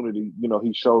opportunity,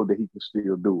 he showed that he can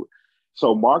still do it.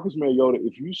 So Marcus Mariota,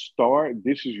 if you start,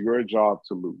 this is your job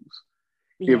to lose.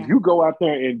 Yeah. If you go out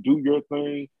there and do your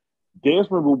thing,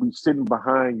 Desmond will be sitting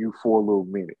behind you for a little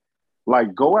minute.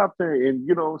 Like, go out there and,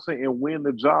 and win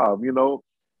the job, do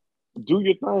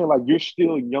your thing. Like, you're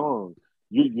still young.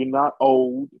 You're not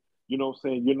old.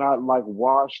 You're not like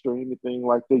washed or anything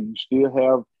like that. You still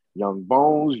have young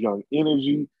bones, young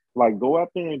energy. Like, go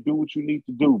out there and do what you need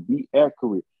to do. Be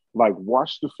accurate. Like,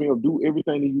 watch the film. Do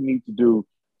everything that you need to do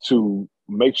to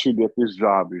make sure that this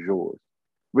job is yours.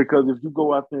 Because if you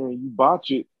go out there and you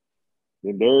botch it,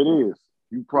 then there it is.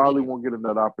 You probably won't get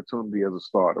another opportunity as a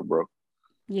starter, bro.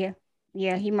 Yeah.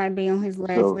 Yeah, he might be on his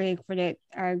last leg for that.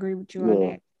 I agree with you on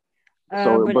that.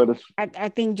 But I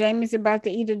think Jameis about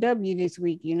to eat a W this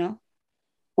week,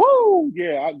 Woo!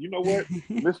 Yeah, you know what?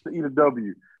 Mr. Eat a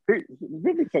W. Hey,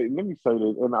 let me say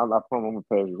this, and I promise I'm gonna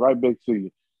pass it right back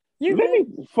to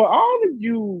you. For all of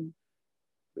you,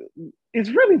 it's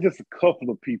really just a couple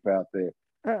of people out there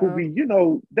who be,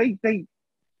 they.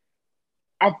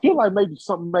 I feel like maybe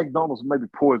some McDonald's maybe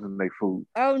poison their food.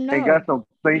 Oh no! And got them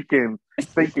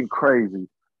thinking crazy.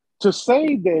 To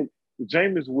say that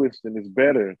Jameis Winston is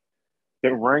better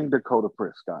than Rain Dakota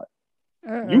Prescott,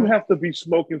 you have to be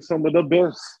smoking some of the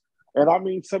best, and I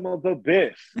mean some of the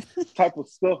best type of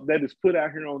stuff that is put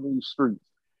out here on these streets.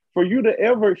 For you to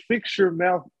ever fix your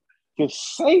mouth to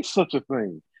say such a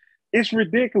thing, it's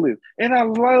ridiculous. And I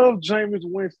love Jameis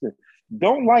Winston.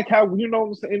 Don't like how, what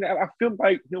I'm saying? I feel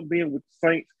like him being with the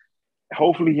Saints,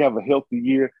 hopefully he have a healthy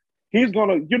year. He's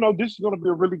going to, this is going to be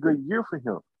a really good year for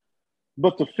him.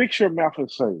 But to fix your mouth and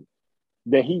say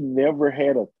that he never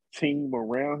had a team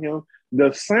around him.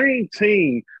 The same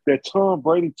team that Tom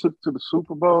Brady took to the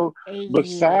Super Bowl,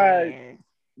 besides Yeah.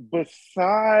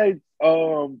 besides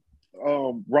Rob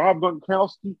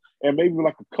Gronkowski and maybe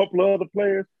like a couple of other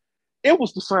players, it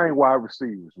was the same wide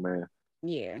receivers, man.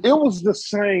 Yeah. It was the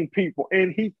same people,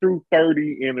 and he threw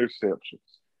 30 interceptions.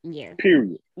 Yeah.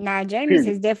 Period. Now Jameis Period.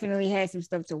 has definitely had some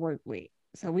stuff to work with.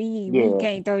 So we Yeah.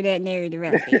 can't throw that narrative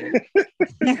out there.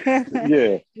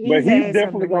 Yeah. But He's he's had something to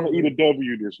definitely gonna work eat a with.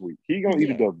 W this week. He gonna eat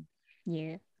a Yeah. W.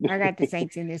 Yeah. I got the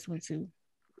Saints in this one too.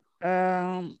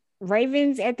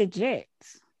 Ravens at the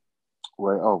Jets.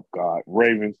 Right. Oh God.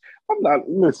 Ravens. I'm not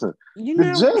listen. You The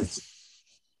know, Jets.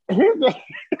 Here's the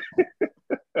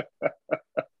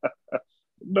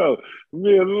no,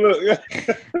 man, look.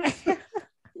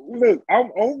 Look,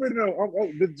 I'm over them.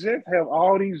 The Jets have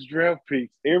all these draft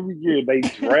picks every year. They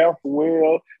draft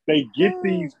well. They get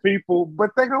these people, but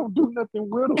they don't do nothing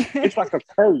with them. It's like a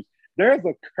curse. There's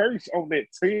a curse on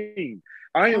that team.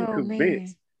 I am oh man.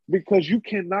 convinced because you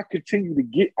cannot continue to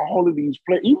get all of these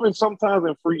players. Even sometimes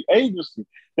in free agency,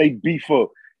 they beef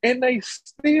up and they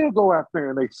still go out there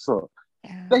and they suck.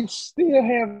 They still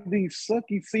have these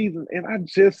sucky seasons, and I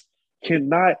just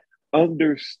cannot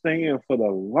understand for the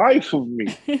life of me.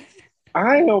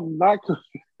 I am not.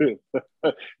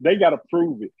 They got to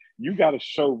prove it. You got to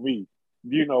show me.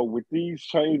 You know, with these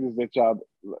changes that y'all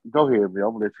go ahead, man.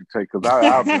 I'm gonna let you take because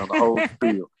I'll be on the whole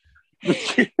field.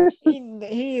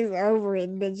 he is over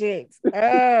it, the Jets.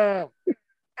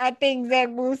 I think Zach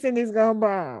Wilson is gonna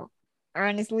ball.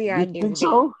 Honestly, I You do. think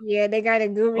so? Yeah, they got a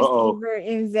good Uh-oh. receiver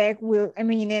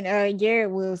in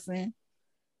Garrett Wilson.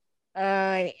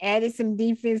 Added some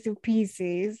defensive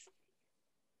pieces.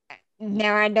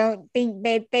 Now I don't think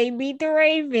that they beat the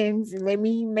Ravens. Let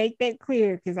me make that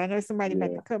clear because I know somebody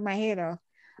about to cut my head off.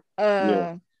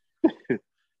 Yeah.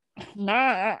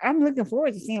 Nah, I'm looking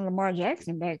forward to seeing Lamar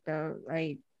Jackson back though.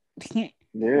 Like,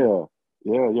 Yeah.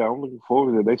 I'm looking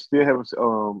forward to it. They still have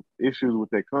issues with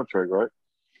their contract, right?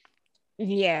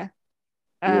 yeah.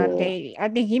 Yeah. I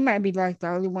think he might be like the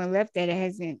only one left that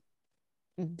hasn't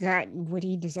got what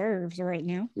he deserves right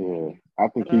now. Yeah. I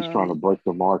think he's trying to break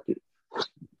the market.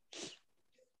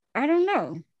 I don't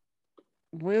know.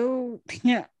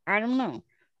 I don't know.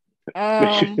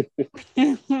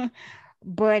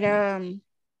 But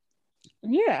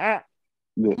yeah,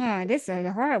 this is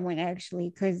a hard one actually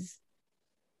because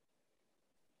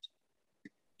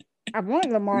I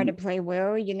want Lamar to play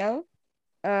well, you know.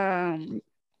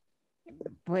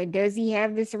 But does he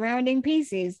have the surrounding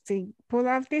pieces to pull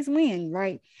off this win?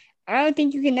 Like, I don't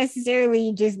think you can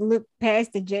necessarily just look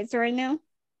past the Jets right now.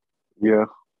 Yeah.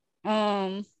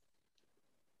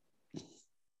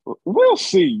 We'll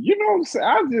see. You know what I'm saying?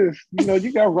 I just,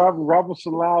 you got Robert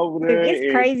Salah over there.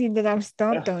 It's crazy that I'm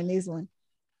stumped on this one.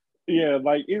 Yeah,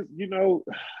 like if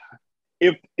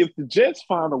the Jets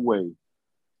find a way,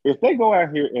 if they go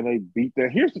out here and they beat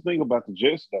that, here's the thing about the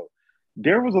Jets though.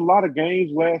 There was a lot of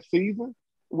games last season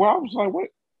where I was like, "What?"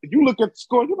 You look at the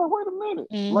score, you're like, "Wait a minute!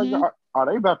 Like, are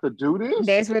they about to do this?"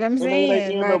 That's what I'm saying.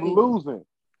 And they end up losing,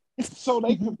 so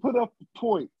they can put up the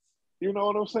points. You know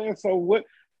what I'm saying? So what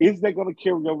is that going to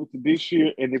carry over to this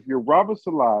year? And if you're Robert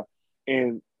Salah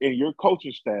and your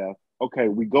coaching staff, okay,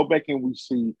 we go back and we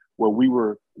see where we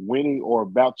were winning or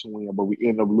about to win, but we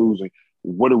end up losing.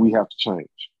 What do we have to change?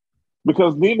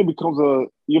 Because then it becomes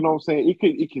you know what I'm saying?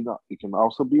 It can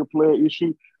also be a player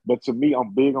issue, but to me,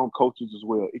 I'm big on coaches as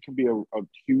well. It can be a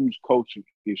huge coaching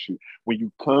issue when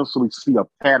you constantly see a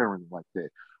pattern like that.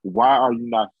 Why are you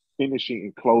not finishing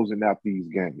and closing out these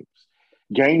games?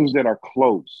 Games that are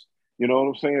close. You know what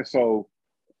I'm saying? So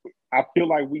I feel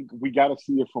like we got to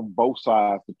see it from both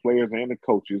sides, the players and the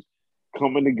coaches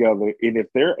coming together. And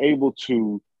if they're able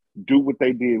to do what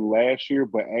they did last year,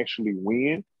 but actually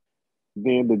win,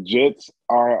 then the Jets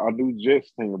are a new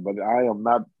Jets team. But I am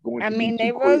not going to be too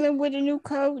they're quick. rolling with a new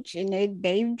coach, and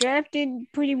they've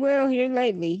drafted pretty well here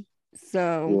lately.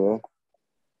 So,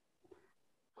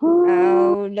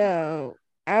 oh no,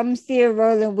 I'm still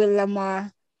rolling with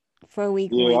Lamar for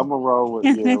week one. I'm gonna roll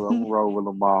with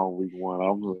Lamar on week one.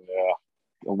 I'm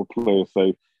gonna play it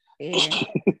safe. Yeah,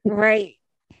 right.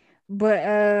 But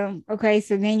okay,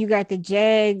 so then you got the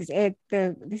Jags at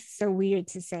this is so weird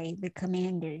to say, the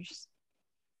Commanders.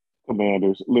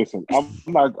 Listen, I'm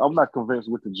not convinced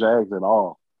with the Jags at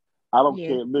all. I don't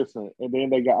care. Listen, and then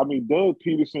they got. Doug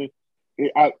Peterson.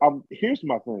 Here's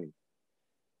my thing.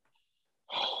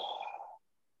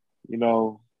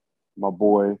 My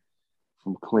boy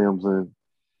from Clemson.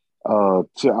 I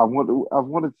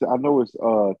know it's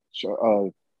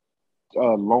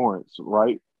Lawrence,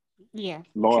 right? Yeah.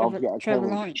 Lord, Trevor, I can't Trevor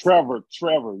remember. Lawrence.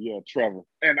 Trevor, yeah, Trevor.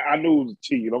 And I knew it was a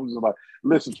T. And I'm just like,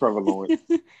 listen, Trevor Lawrence,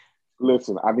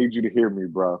 listen, I need you to hear me,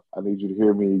 bro. I need you to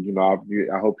hear me. You know,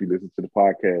 I hope you listen to the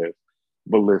podcast.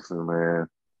 But listen, man,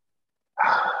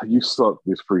 you suck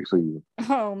this preseason.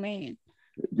 Oh man.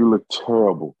 You look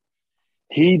terrible.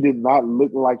 He did not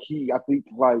look like I think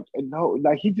like no,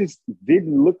 like he just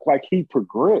didn't look like he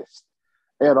progressed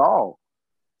at all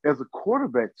as a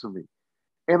quarterback to me.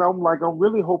 And I'm like, I'm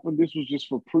really hoping this was just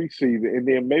for preseason, and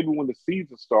then maybe when the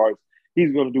season starts,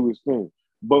 he's going to do his thing.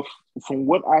 But from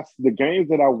the games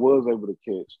that I was able to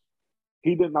catch,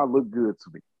 he did not look good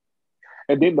to me.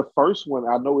 And then the first one,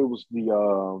 I know it was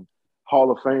the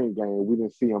Hall of Fame game. We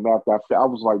didn't see him after. I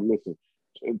was like, listen,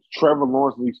 Trevor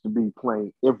Lawrence needs to be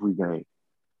playing every game.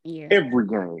 Yeah. Every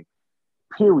game.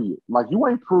 Period. Like, you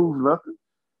ain't proved nothing.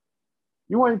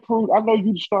 You ain't proved. I know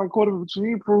you the starting quarterback, but you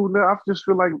ain't proved nothing.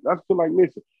 I feel like,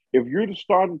 listen, if you're the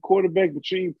starting quarterback,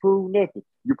 but you ain't proved nothing,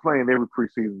 you're playing every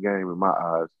preseason game in my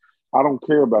eyes. I don't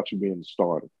care about you being the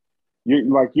starter. You're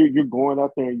going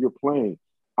out there and you're playing.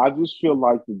 I just feel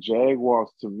like the Jaguars,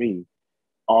 to me,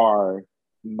 are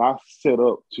not set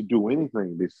up to do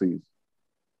anything this season.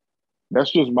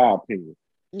 That's just my opinion.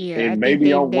 Yeah, I And think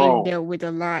maybe I'm they wrong. dealt with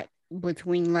a lot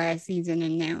between last season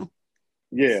and now.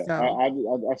 Yeah, So.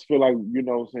 I feel like, you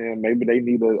know what I'm saying, maybe they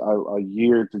need a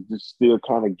year to just still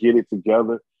kind of get it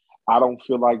together. I don't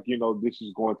feel like, you know, this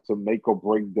is going to make or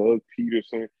break Doug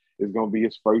Peterson. It's going to be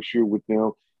his first year with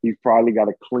them. He's probably got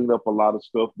to clean up a lot of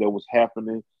stuff that was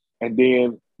happening. And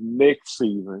then next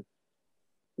season,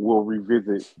 we'll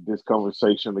revisit this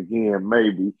conversation again,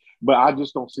 maybe. But I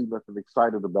just don't see nothing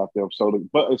excited about them.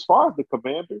 But as far as the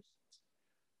Commanders,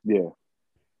 yeah.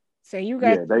 So you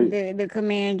got the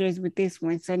Commanders with this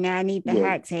one. So now I need the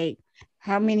hot take.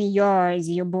 How many yards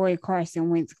your boy Carson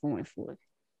Wentz going for?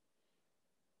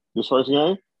 This first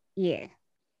game? Yeah.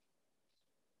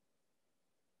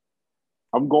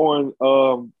 I'm going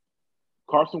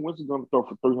Carson Wentz is going to throw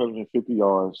for 350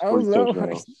 yards, 3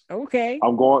 touchdowns. Okay.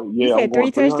 I'm going, you said 3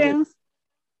 touchdowns?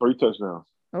 3 touchdowns.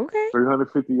 Okay.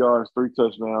 350 yards, 3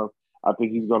 touchdowns. I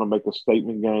think he's going to make a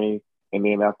statement game. And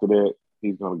then after that,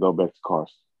 he's going to go back to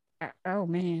Carson. Oh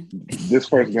man. This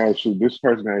first game should be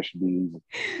easy.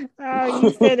 Oh, you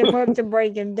set him up to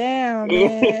break him down,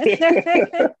 man.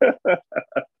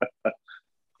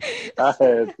 I'm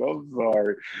sorry.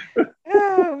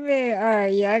 Oh man. All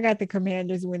right. Yeah, I got the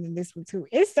Commanders winning this one too.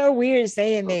 It's so weird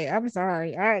saying that. I'm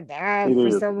sorry. I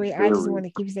for some reason I just want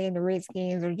to keep saying the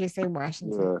Redskins or just say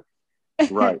Washington. Yeah.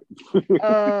 Right.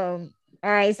 All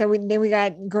right. So we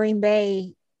got Green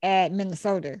Bay at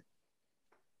Minnesota.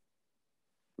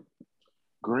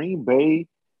 Green Bay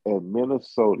and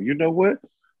Minnesota. You know what?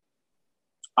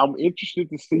 I'm interested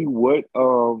to see what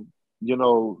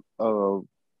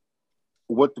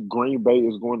what the Green Bay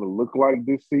is going to look like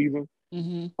this season.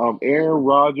 Mm-hmm. Aaron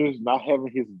Rodgers not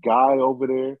having his guy over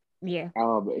there. Yeah.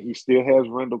 He still has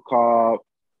Randall Cobb.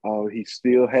 He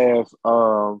still has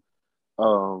oh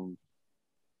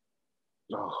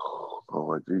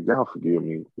Lord, y'all forgive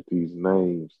me with these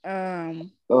names.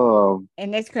 And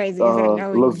that's crazy because I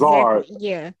know Lazard. Exactly.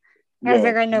 Yeah. I was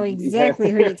like, I know exactly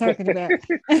who you're talking about.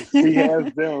 He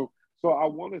has them. So I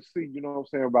want to see, you know what I'm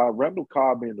saying, about Randall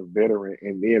Cobb being a veteran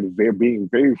and then being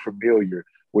very familiar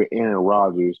with Aaron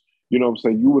Rodgers. You know what I'm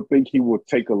saying? You would think he would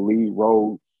take a lead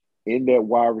role in that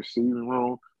wide receiving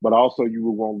room, but also you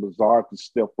would want Lazard to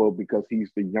step up because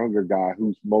he's the younger guy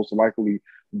who's most likely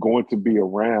going to be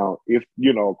around if,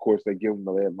 you know, of course, they give him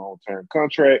that long-term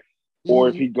contract or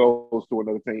if he goes to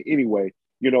another team anyway.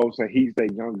 You know what I'm saying? He's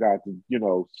that young guy to, you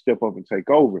know, step up and take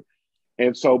over.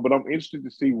 And so, but I'm interested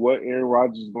to see what Aaron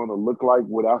Rodgers is going to look like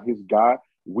without his guy.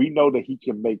 We know that he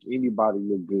can make anybody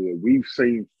look good. We've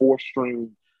seen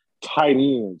 4-string tight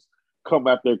ends come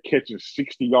out there catching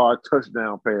 60-yard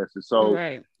touchdown passes. So,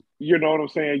 You know what I'm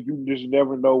saying? You just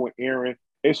never know when Aaron,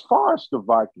 as far as the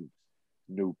Vikings,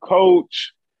 new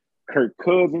coach, Kirk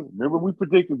Cousins. Remember, we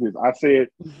predicted this. I said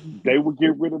they would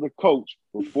get rid of the coach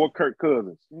before Kirk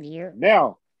Cousins. Yeah.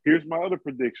 Now, here's my other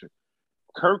prediction.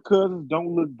 Kirk Cousins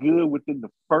don't look good within the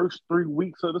first 3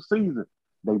 weeks of the season.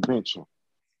 They bench him.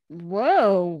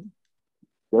 Whoa.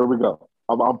 There we go.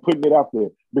 I'm putting it out there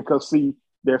because, see,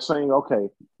 they're saying, okay,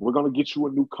 we're going to get you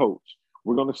a new coach.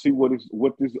 We're going to see what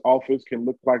this offense can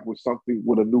look like with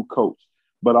a new coach.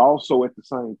 But also at the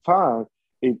same time,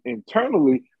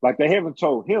 internally, like they haven't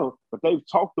told him, but they've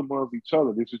talked amongst each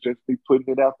other. This is just me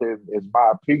putting it out there as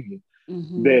my opinion,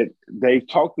 that they've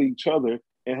talked to each other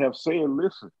and have said,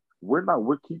 listen,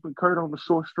 we're keeping Kurt on the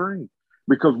short string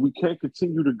because we can't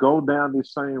continue to go down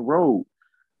this same road.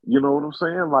 You know what I'm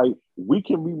saying? Like we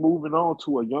can be moving on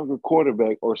to a younger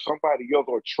quarterback or somebody else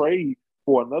or trade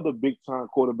for another big time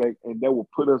quarterback, and that will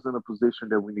put us in a position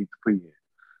that we need to be in.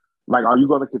 Like, are you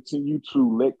going to continue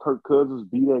to let Kirk Cousins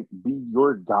be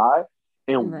your guy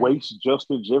and Right. waste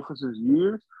Justin Jefferson's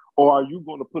years, or are you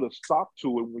going to put a stop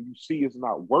to it when you see it's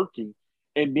not working,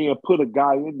 and then put a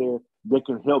guy in there that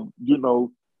can help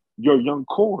your young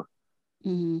core?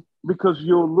 Mm-hmm. Because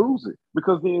you'll lose it.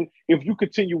 Because then if you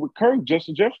continue with Kirk,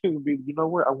 Justin Jefferson will be, you know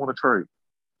what? I want to trade.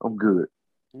 I'm good.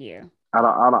 Yeah. I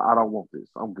don't want this.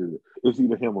 I'm good. It's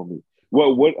either him or me.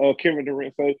 Well, what Kevin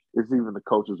Durant say? It's even the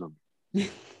coaches or me.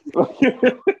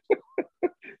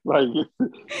 like,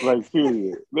 like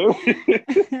period.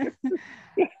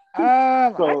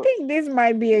 I So think this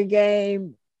might be a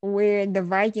game where the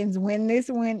Vikings win this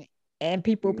one and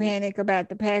people mhm, panic about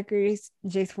the Packers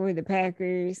just for the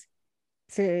Packers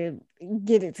to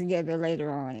get it together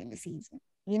later on in the season.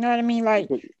 You know what I mean? Like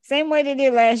same way they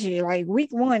did last year. Like week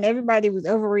one, everybody was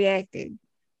overreacting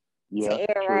yeah,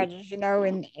 to Aaron true.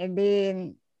 Rodgers, and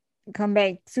then come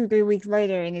back 2-3 weeks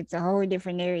later and it's a whole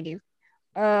different narrative.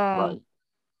 Right. Um,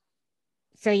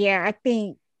 so yeah, I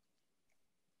think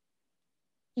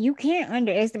you can't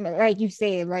underestimate, like you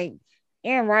said, like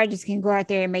Aaron Rodgers can go out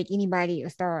there and make anybody a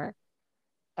star.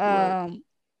 Right. Um,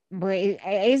 but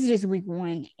it's just week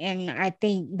one, and I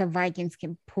think the Vikings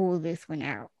can pull this one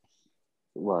out.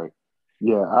 Right.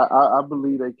 Yeah, I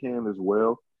believe they can as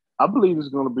well. I believe it's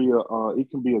going to be it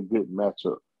can be a good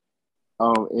matchup.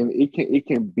 And it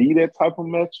can be that type of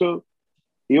matchup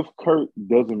if Kurt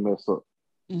doesn't mess up.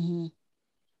 Mm-hmm.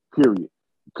 Period.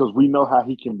 Because we know how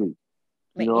he can be.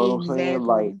 You know what I'm saying?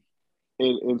 Like,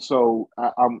 Exactly. and so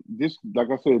I'm this, like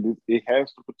I said, it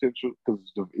has the potential because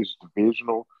it's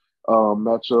divisional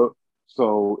matchup.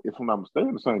 So if I'm not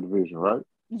mistaken, the same division, right?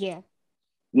 Yeah.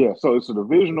 Yeah. So it's a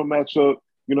divisional matchup.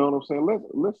 You know what I'm saying?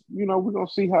 Let's we're gonna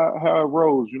see how it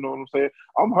rolls. You know what I'm saying?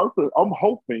 I'm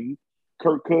hoping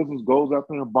Kirk Cousins goes out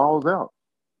there and balls out.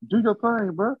 Do your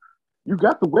thing, bro. You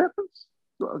got the weapons.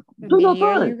 Do your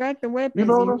Yeah, you thing. got the You weapons.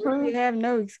 know what You I'm really saying? have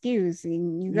no excuse.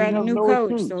 And you You got a have new no coach.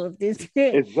 So excuse. if this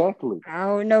fit, Exactly. I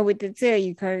don't know what to tell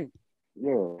you, Kurt.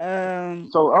 Yeah.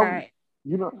 So All right.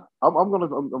 I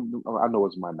know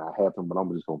it might not happen, but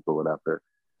I'm just gonna throw it out there.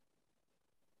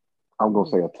 I'm gonna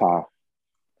say a tie.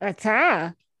 A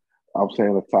tie. I'm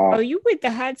saying a Oh, tie. you with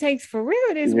the hot takes for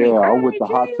real this week. Yeah, All I'm with right, the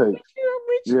Jay, hot I'm with takes.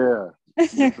 you. Yeah. I'm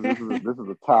This is with this is a, you. this is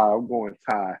a tie. I'm going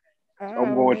tie. I'm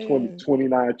Oh going 20, man.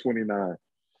 29, 29.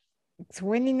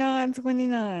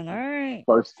 29-29. All right.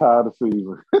 First tie of the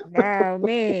season. Oh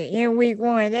man. In week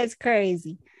one. That's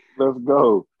crazy. Let's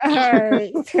go. All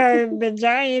right. So the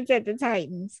Giants at the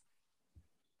Titans.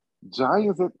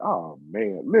 Giants. Oh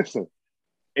man, listen.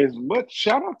 As much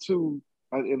shout out to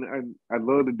and I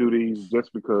love to do these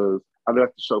just because I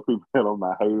like to show people that I'm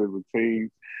not haters of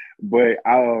teams, but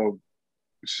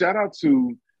shout out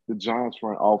to the Giants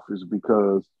front office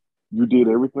because you did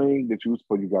everything that you was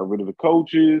supposed. You got rid of the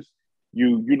coaches.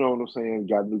 You know what I'm saying.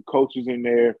 Got new coaches in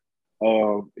there.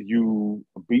 You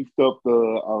beefed up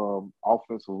the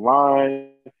offensive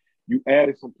line. You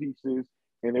added some pieces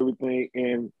and everything,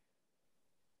 and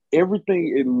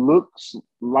everything. It looks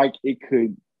like it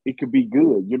could be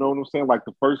good. You know what I'm saying? Like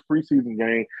the first preseason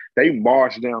game, they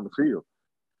marched down the field.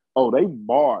 Oh, they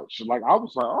marched. Like I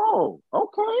was like, oh,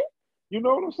 okay. You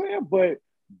know what I'm saying? But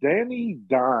Danny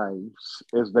Dimes,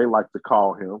 as they like to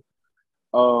call him,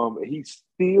 he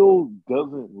still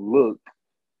doesn't look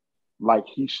like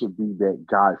he should be that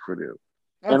guy for them.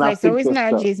 And I Okay, so think it's that's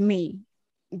not the just me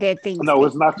that thinks no, that.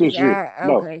 it's not just you.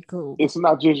 No, Okay, cool. it's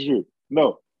not just you.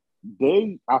 No,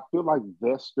 I feel like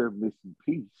that's their missing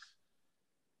piece.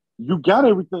 You got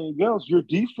everything else. Your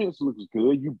defense looks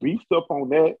good. You beefed up on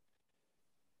that.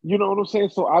 You know what I'm saying?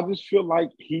 So I just feel like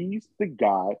he's the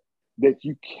guy that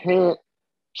you can't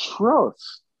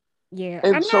trust. Yeah,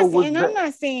 And so with I'm that,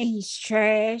 not saying he's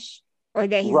trash or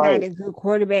that he's not right? a good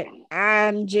quarterback.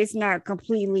 I'm just not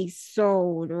completely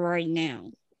sold right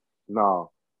now.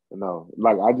 No, no.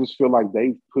 Like I just feel like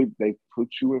they put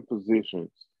you in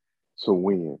positions to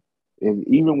win. And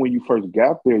even when you first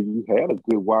got there, you had a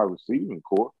good wide receiving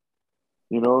core.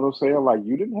 You know what I'm saying? Like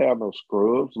you didn't have no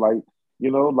scrubs. Like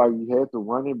you had the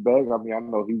running back. I mean, I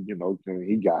know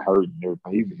he got hurt and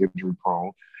everything. He's injury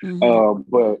prone. Mm-hmm.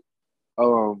 But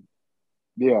um,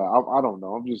 yeah, I don't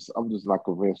know. I'm just not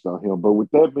convinced on him. But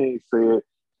with that being said,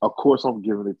 of course I'm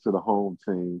giving it to the home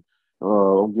team.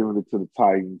 I'm giving it to the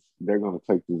Titans. They're gonna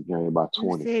take this game by You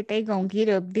 20. said they gonna get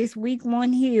up this week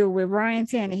one hill with Ryan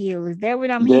Tannehill. Is that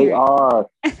what I'm They hearing? are.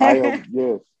 I am.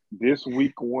 Yes. This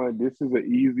week one. This is an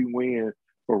easy win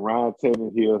for Ryan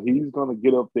Tannehill. He's gonna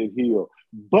get up that hill.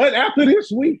 But after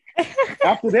this week,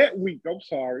 after that week, I'm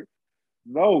sorry.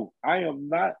 No, I am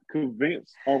not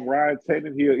convinced on Ryan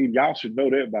Tannehill. And y'all should know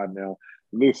that by now.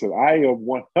 Listen, I am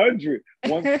 100,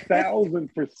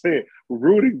 1,000%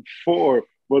 rooting for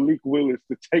Malik Willis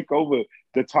to take over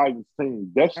the Titans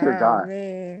team. That's their guy.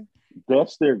 Man.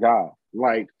 That's their guy.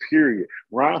 Like, period.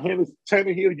 Ryan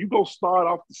Tannehill, you go start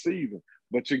off the season,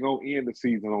 but you're going to end the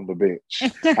season on the bench.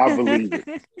 I believe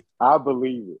it. I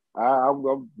believe it.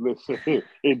 I'm listen.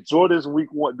 Enjoy this week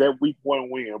one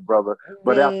win, brother.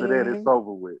 But after that, it's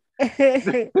over with.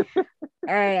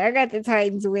 All right, I got the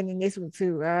Titans winning this one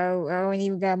too. I don't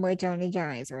even got much on the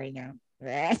Giants right now.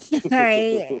 I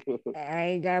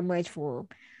ain't got much for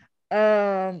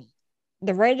them.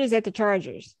 The Raiders at the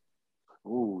Chargers.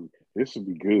 Ooh, this should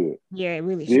be good. Yeah, it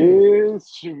really should.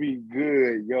 This should be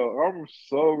good, yo. I'm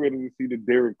so ready to see the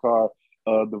Derek Carr,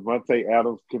 Devontae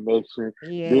Adams connection.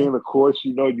 Yeah. Then, of course,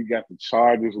 you got the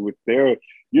Chargers with their guys.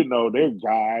 You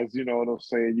know what I'm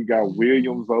saying? You got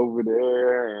Williams over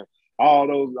there and all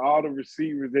the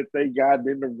receivers that they got.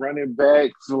 Then the running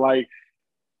backs. Like,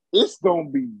 it's gonna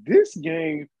be. This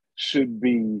game should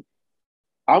be.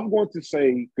 I'm going to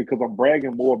say, because I'm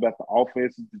bragging more about the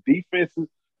offenses, the defenses.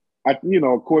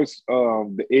 Of course,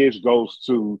 the edge goes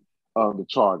to the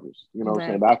Chargers. You know what I'm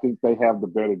saying? I think they have the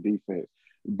better defense.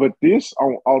 But this,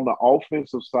 on the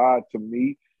offensive side, to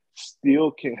me,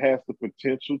 still has the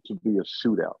potential to be a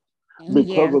shootout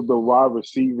because of the wide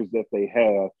receivers that they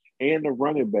have and the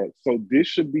running backs. So this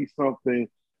should be something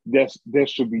that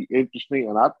should be interesting.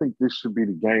 And I think this should be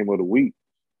the game of the week,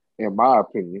 in my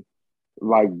opinion.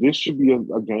 Like, this should be a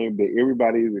game that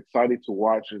everybody is excited to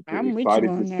watch and excited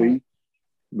to see.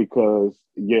 Because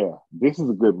this is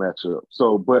a good matchup.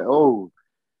 So, but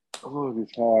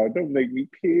it's hard. Don't make me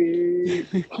pick.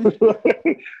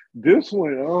 This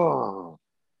one,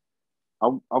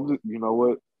 I'm just, you know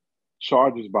what?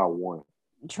 Chargers by 1.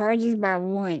 Chargers by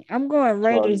 1. I'm going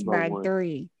Raiders by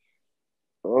 3.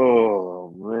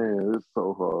 Oh man, it's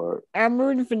so hard. I'm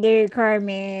rooting for Derek Carr,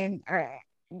 man.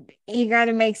 He got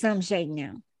to make some shake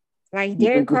now. Like,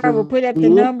 Derek Carr will put up the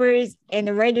numbers, and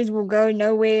the Raiders will go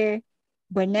nowhere.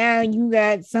 But now you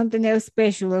got something else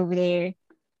special over there.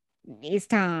 It's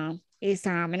time.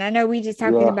 And I know we just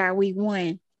talking about week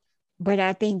 1, but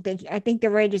I think the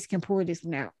Raiders can pull this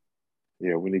one out.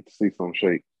 Yeah, we need to see some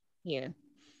shake. Yeah.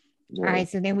 All right,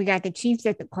 so then we got the Chiefs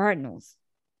at the Cardinals.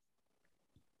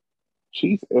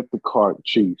 Chiefs.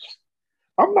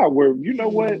 I'm not worried. You know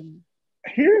what?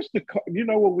 Here's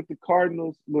with the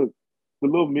Cardinals, look, the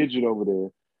little midget over there.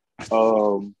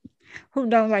 Who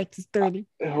don't like to study?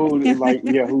 Who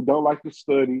don't like to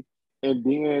study. And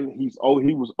then he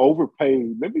was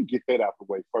overpaid. Let me get that out the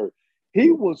way first.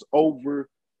 He was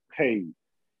overpaid.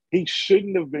 He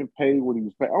shouldn't have been paid what he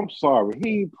was paid. I'm sorry.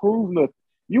 He ain't proved nothing.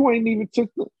 You ain't even took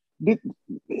did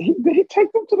he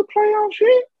take them to the playoffs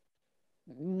yet?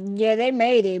 Yeah, they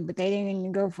made it, but they didn't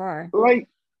even go far. Like,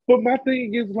 but my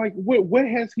thing is, like, what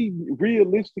has he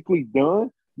realistically done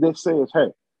that says, hey,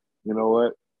 you know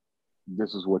what?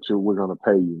 This is what we're gonna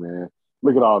pay you, man.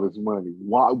 Look at all this money.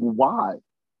 Why?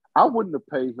 I wouldn't have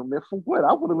paid him that for what?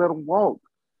 I would have let him walk.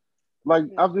 Like,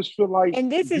 I just feel like,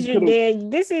 and this is your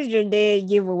dead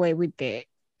giveaway with that.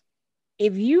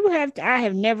 If you have to, I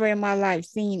have never in my life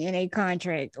seen in a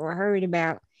contract or heard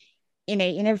about in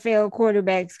a NFL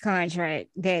quarterback's contract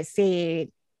that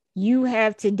said you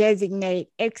have to designate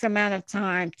X amount of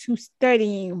time to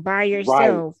studying by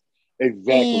yourself. Right.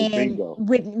 Exactly. And bingo.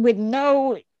 With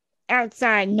no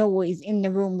outside noise in the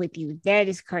room with you. That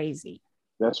is crazy.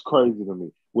 That's crazy to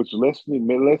me. Which lets me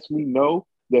know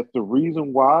that the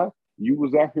reason why you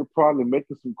was out here probably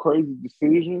making some crazy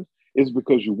decisions is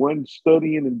because you weren't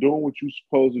studying and doing what you're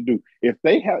supposed to do. If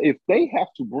they have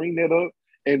to bring that up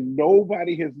and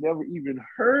nobody has never even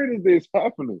heard of this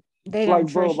happening, they don't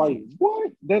trust you. Like,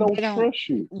 what? They don't trust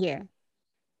you. Yeah.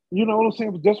 You know what I'm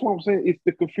saying? But that's what I'm saying. It's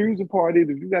the confusing part is,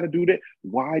 if you got to do that,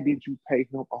 why did you pay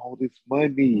him all this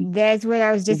money? That's what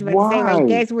I was just about to say. Like,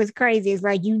 that's what's crazy. It's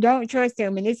like, you don't trust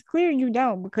him, and it's clear you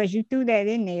don't, because you threw that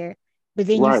in there, but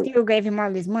then you still gave him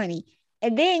all this money.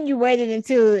 And then you waited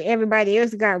until everybody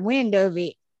else got wind of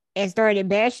it and started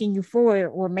bashing you for it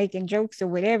or making jokes or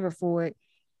whatever for it.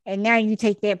 And now you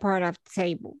take that part off the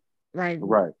table. Like,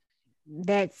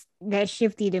 that's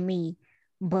shifty to me.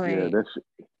 But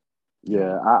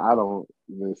yeah, I don't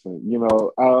listen. You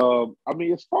know, I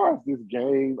mean, as far as this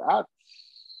game, I'm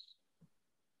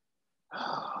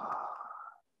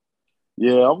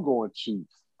going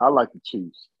Chiefs. I like the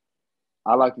Chiefs.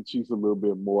 I like the Chiefs a little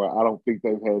bit more. I don't think they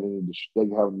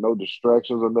have no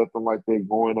distractions or nothing like that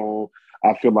going on.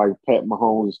 I feel like Pat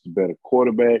Mahomes is the better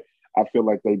quarterback. I feel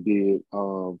like they did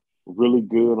really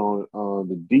good on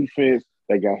the defense.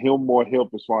 They got him more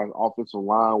help as far as offensive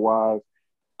line wise.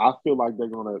 I feel like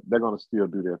they're gonna still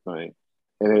do their thing,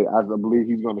 and I believe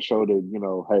he's gonna show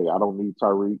that hey, I don't need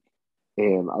Tyreek,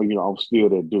 and I'm still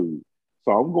that dude.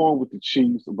 So I'm going with the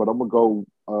Chiefs, but I'm gonna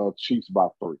go Chiefs by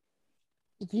 3.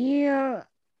 Yeah,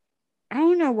 I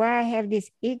don't know why I have this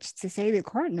itch to say the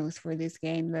Cardinals for this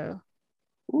game though.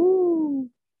 Ooh.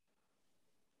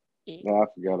 No, I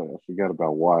forgot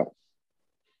about Watts.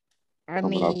 I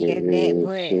Coming off mean, the yeah, that, edge.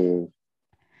 but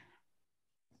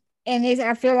and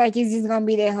I feel like it's just gonna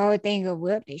be that whole thing of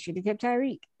well, they should have kept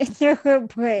Tyreek, but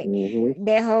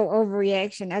that whole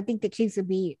overreaction. I think the Chiefs will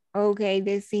be okay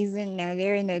this season. Now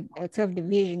they're in a tough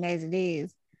division as it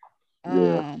is.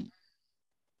 Yeah.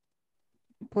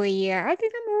 But yeah, I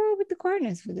think I'm gonna roll with the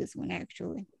Cardinals for this one.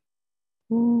 Actually,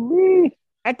 Ooh-wee.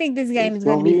 I think this game It's is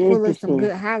gonna gonna be be full of some interesting.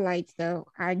 good highlights, though.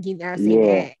 I'll say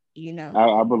Yeah, that.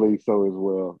 I believe so as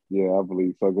well. Yeah, I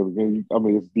believe so. Because I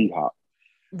mean, it's D Hop,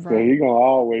 so Right. he's gonna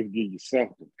always give you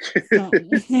something.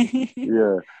 Something.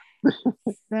 Yeah.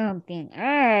 Something. All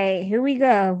right, here we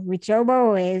go with your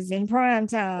boys in prime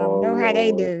time. Oh Know how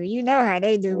they Lord. do. You know how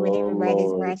they do when Oh everybody's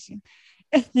Lord. watching.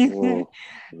 Oh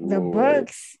The Lord.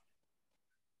 Bucks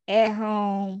at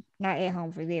home, not at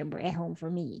home for them, but at home for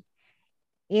me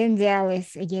in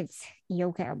Dallas against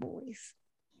your Cowboys.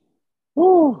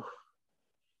 Whew.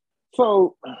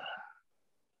 So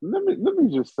let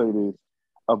me just say this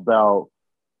about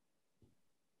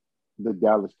the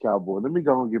Dallas Cowboys. Let me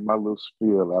go and get my little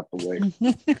spiel out the way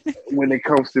when it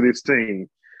comes to this team.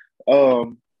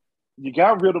 Um, you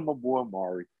got rid of my boy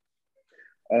Mari.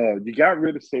 You got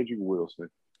rid of Cedric Wilson.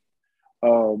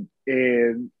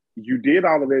 And you did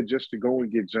all of that just to go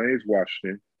and get James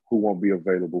Washington, who won't be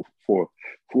available for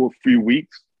a few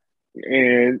weeks.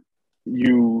 And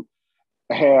you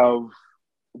have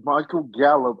Michael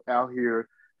Gallup out here.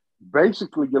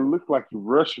 Basically, you look like you're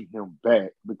rushing him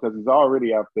back because he's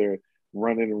already out there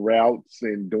running routes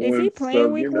and Is he doing playing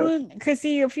stuff, week one? Because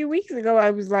see, a few weeks ago,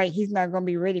 I was like, he's not going to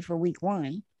be ready for week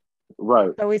one.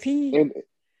 Right. So is he? And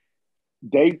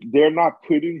they're not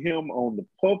putting him on the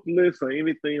pup list or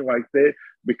anything like that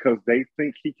because they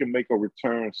think he can make a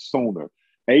return sooner.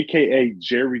 AKA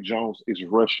Jerry Jones is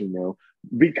rushing them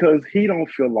because he don't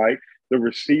feel like the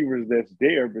receivers that's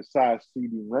there besides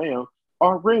CeeDee Lamb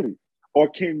are ready or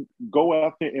can go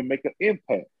out there and make an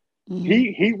impact. Mm-hmm.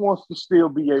 He wants to still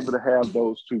be able to have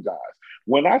those two guys.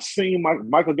 When I seen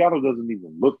Michael Gallup doesn't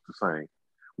even look the same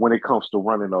when it comes to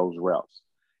running those routes.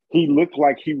 He looked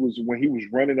like he was when he was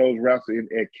running those routes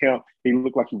at camp. He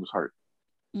looked like he was hurt,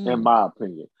 in my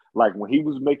opinion. Like when he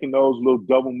was making those little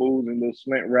double moves and little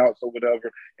slant routes or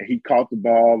whatever, and he caught the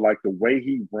ball, like the way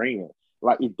he ran,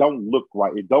 like it don't look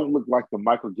right. It don't look like the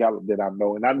Michael Gallup that I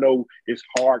know. And I know it's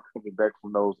hard coming back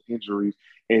from those injuries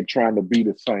and trying to be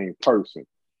the same person.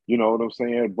 You know what I'm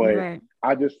saying? But Right.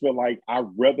 I just feel like I'd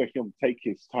rather him take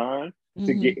his time to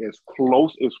Mm-hmm. get as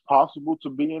close as possible to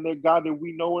being that guy that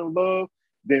we know and love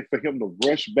than for him to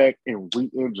rush back and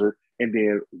re-injure, and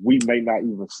then we may not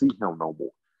even see him no more.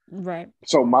 Right.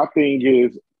 So my thing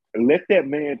is, let that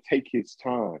man take his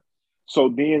time. So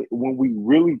then, when we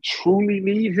really truly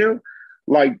need him,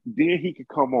 like then he could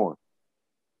come on.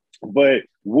 But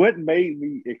what made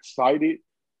me excited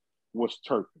was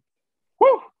Turpin.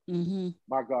 Whew! Mm-hmm.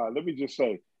 My God, let me just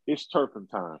say, it's Turpin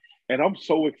time, and I'm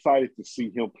so excited to see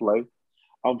him play.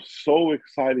 I'm so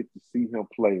excited to see him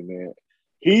play, man.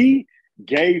 He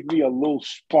gave me a little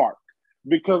spark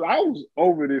because I was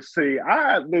over this team.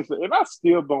 I listen, and I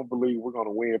still don't believe we're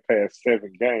gonna win past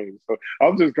 7 games. So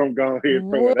I'm just gonna go ahead and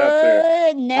throw it out there.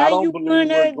 What? I Now don't you believe we're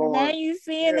wanna? Now going. you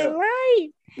seeing it Yeah, right?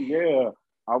 yeah.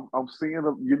 I'm seeing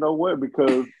them. You know what?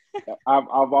 Because I've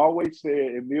always said,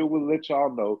 and Neil will let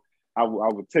y'all know. I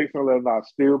would text him and I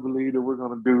still believe that we're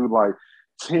gonna do like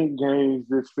 10 games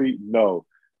this season. No,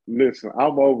 listen,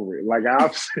 I'm over it. Like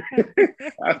I've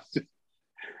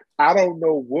I don't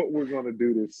know what we're going to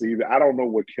do this season. I don't know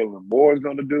what Kellen Moore is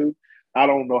going to do. I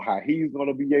don't know how he's going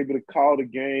to be able to call the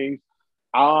games.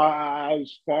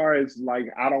 As far as like,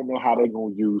 I don't know how they're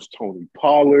going to use Tony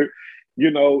Pollard.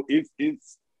 It's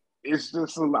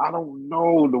just I don't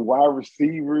know the wide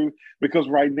receivers because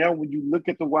right now when you look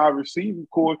at the wide receiver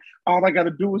core, all I got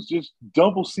to do is just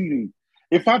double CD.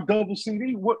 If I double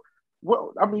CD, what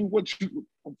I mean,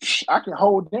 I can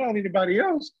hold down anybody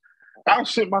else. I'll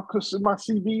send my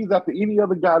CVs after any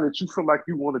other guy that you feel like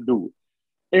you want to do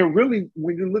it. And really,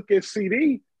 when you look at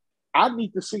CD, I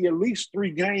need to see at least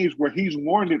 3 games where he's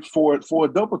warranted for a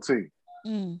double team.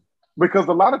 Because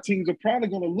a lot of teams are probably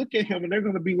going to look at him and they're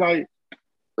going to be like,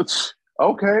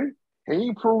 okay, he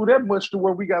ain't proved that much to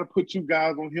where we got to put you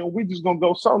guys on him. We just going to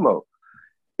go solo.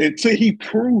 until he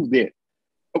proved it.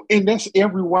 And that's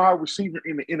every wide receiver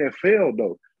in the NFL,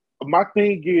 though. My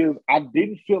thing is, I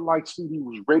didn't feel like CD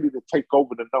was ready to take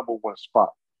over the number one spot.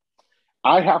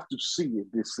 I have to see it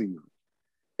this season.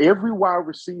 Every wide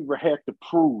receiver had to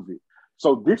prove it.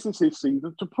 So this is his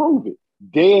season to prove it.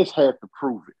 Dez had to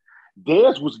prove it.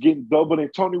 Dez was getting doubled,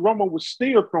 and Tony Romo was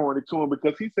still throwing it to him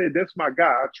because he said, that's my guy.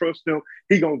 I trust him.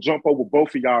 He going to jump over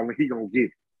both of y'all, and he going to get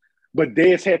it. But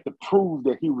Dez had to prove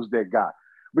that he was that guy.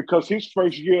 Because his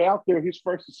first year out there, his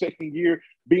first and second year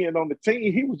being on the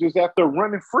team, he was just out there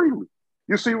running freely.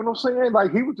 You see what I'm saying?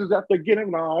 Like, he was just out there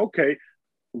getting, okay,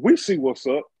 we see what's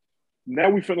up. Now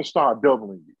we finna start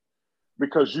doubling you.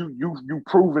 Because you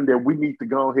proven that we need to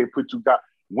go ahead and put you down.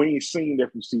 We ain't seen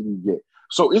that from CD yet.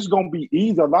 So it's going to be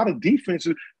easy. A lot of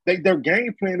defenses, their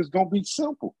game plan is going to be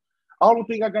simple. All the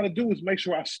thing I got to do is make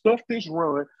sure I stuff this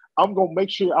run. I'm going to make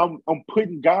sure I'm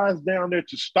putting guys down there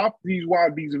to stop these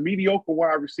mediocre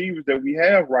wide receivers that we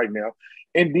have right now.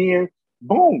 And then,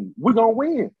 boom, we're going to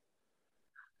win.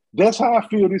 That's how I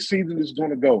feel this season is going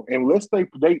to go. And let's stay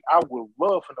date. I would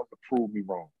love for them to prove me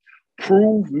wrong.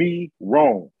 Prove me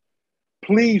wrong.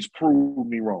 Please prove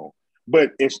me wrong.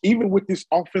 But it's even with this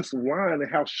offensive line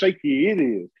and how shaky it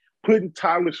is, putting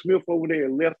Tyler Smith over there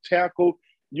at left tackle,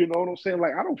 you know what I'm saying?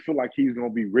 Like, I don't feel like he's going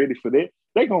to be ready for that.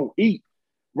 They're going to eat.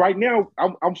 Right now,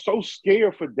 I'm so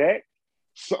scared for Dak.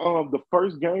 The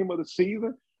first game of the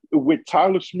season with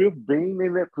Tyler Smith being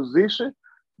in that position,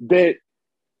 that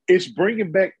it's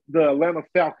bringing back the Atlanta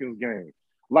Falcons game.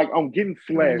 Like, I'm getting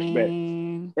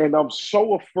flashbacks. And I'm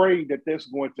so afraid that that's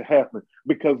going to happen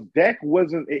because Dak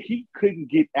he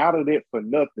couldn't get out of that for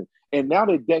nothing. And now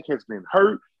that Dak has been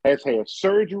hurt, has had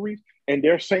surgeries, and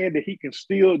they're saying that he can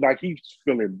still, like, he's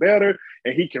feeling better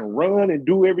and he can run and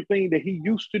do everything that he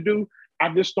used to do.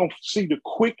 I just don't see the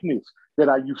quickness that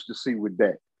I used to see with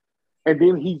Dak. And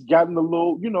then he's gotten a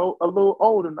little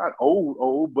older, not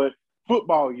old, but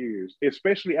football years,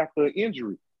 especially after an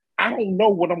injury. I don't know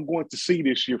what I'm going to see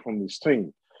this year from this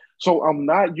team. So I'm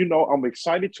not, I'm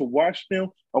excited to watch them.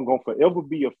 I'm going to forever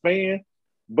be a fan.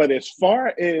 But as far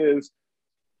as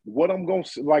what I'm going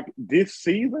to, like, this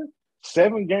season,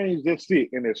 7 games, that's it.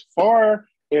 And as far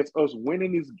as us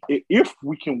winning this, if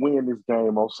we can win this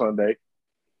game on Sunday,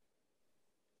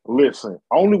 listen,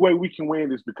 only way we can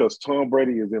win is because Tom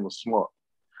Brady is in a slump.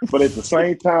 But at the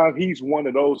same time, he's one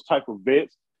of those type of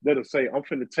vets that'll say, I'm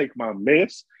finna take my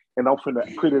mess and I'm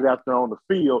finna put it out there on the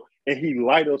field, and he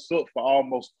light us up for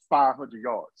almost 500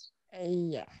 yards.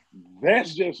 Yeah.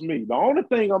 That's just me. The only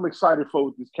thing I'm excited for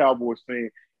with this Cowboys team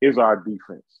is our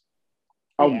defense.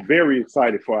 I'm very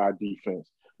excited for our defense.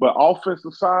 But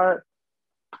offensive side,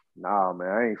 nah, man,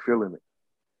 I ain't feeling it.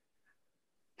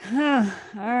 All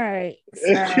right.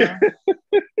 So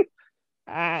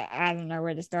I don't know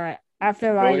where to start. I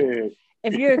feel like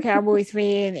if you're a Cowboys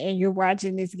fan and you're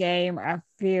watching this game, I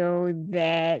feel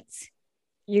that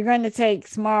you're going to take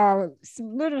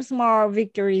little small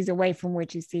victories away from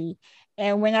what you see.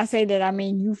 And when I say that, I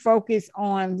mean you focus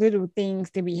on little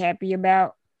things to be happy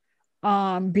about.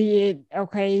 Be it,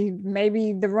 okay,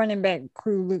 maybe the running back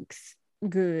crew looks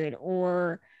good,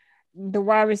 or the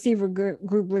wide receiver group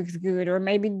looks good, or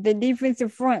maybe the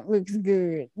defensive front looks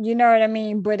good. You know what I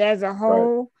mean? But as a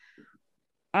whole,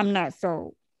 I'm not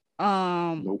sold.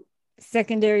 Nope.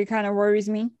 Secondary kind of worries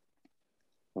me.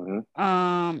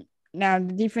 Now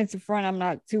the defensive front, I'm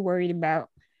not too worried about.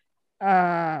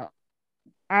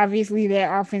 Obviously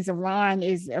that offensive line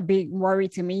is a big worry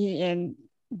to me, and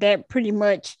that pretty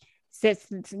much sets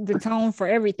the tone for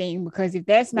everything, because if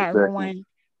that's not going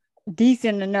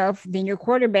decent enough, then your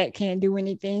quarterback can't do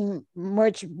anything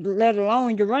much, let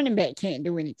alone your running back can't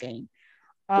do anything.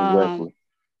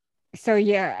 So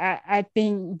yeah, I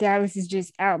think Dallas is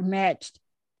just outmatched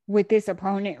with this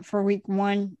opponent for week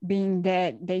 1, being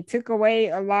that they took away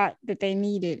a lot that they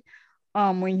needed.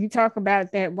 When you talk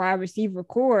about that wide receiver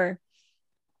core,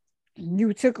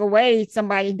 you took away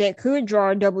somebody that could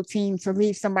draw a double team to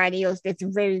leave somebody else that's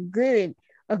very good,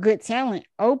 a good talent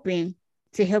open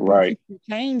to help you keep the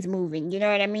chains moving. You know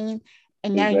what I mean?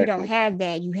 And now you don't have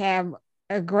that. You have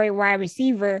a great wide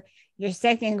receiver. Your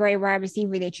second great wide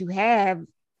receiver that you have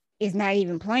is not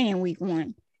even playing week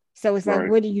 1. So it's like,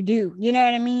 what do? You know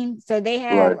what I mean? So they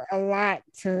have a lot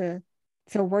to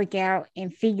work out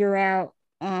and figure out.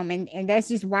 And that's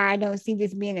just why I don't see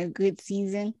this being a good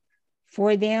season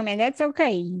for them. And that's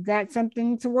okay. You got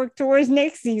something to work towards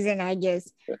next season, I guess.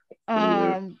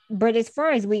 But as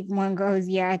far as week 1 goes,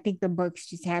 I think the Bucs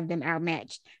just have them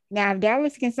outmatched. Now, if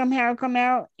Dallas can somehow come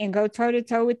out and go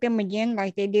toe-to-toe with them again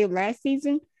like they did last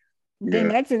season, then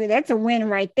that's a win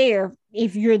right there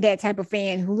if you're that type of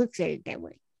fan who looks at it that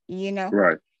way, you know?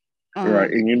 Right.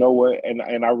 Right. And you know what? And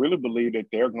I really believe that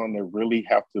they're going to really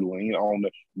have to lean on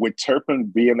with Turpin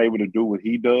being able to do what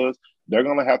he does, they're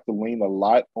going to have to lean a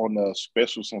lot on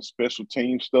some special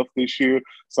team stuff this year.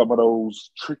 Some of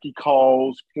those tricky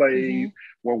calls, plays,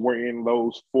 when we're in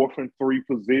those 4th and 3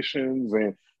 positions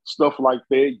and stuff like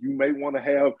that. You may want to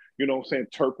have,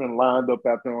 Turpin lined up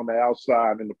out there on the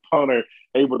outside and the punter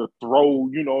able to throw,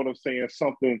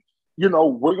 something.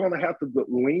 We're going to have to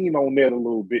lean on that a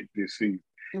little bit this season.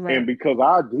 Right. And because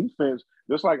our defense,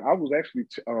 just like I was actually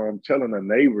telling a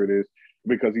neighbor this,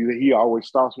 because he always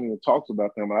stops me and talks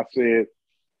about them. And I said,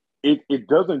 it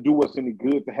doesn't do us any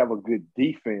good to have a good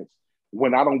defense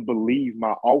when I don't believe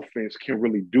my offense can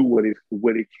really do what it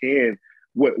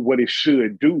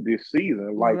should do this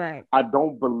season. Like, right. I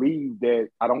don't believe in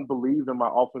my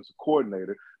offensive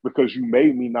coordinator because you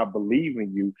made me not believe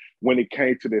in you when it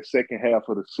came to the second half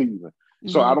of the season.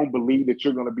 So I don't believe that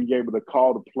you're going to be able to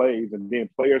call the plays and then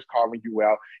players calling you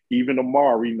out, even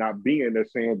Amari not being there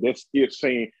saying that's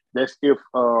if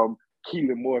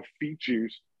Keelan Moore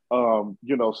features,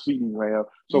 CeeDee Lamb.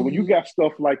 So when you got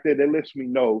stuff like that, that lets me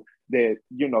know that,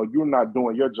 you're not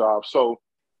doing your job. So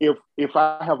if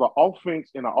I have an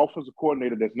offense and an offensive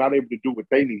coordinator that's not able to do what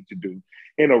they need to do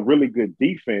in a really good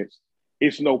defense,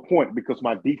 it's no point because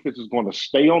my defense is going to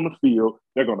stay on the field.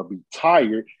 They're going to be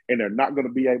tired and they're not going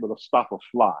to be able to stop a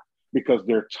fly because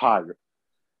they're tired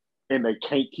and they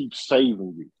can't keep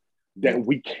saving you. That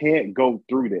we can't go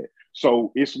through that.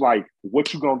 So it's like,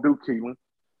 what you going to do, Keelan?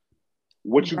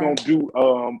 What you going to do,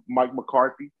 Mike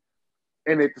McCarthy?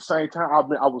 And at the same time,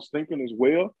 I was thinking as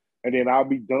well, and then I'll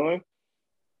be done.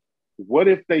 What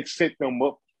if they set them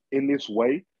up in this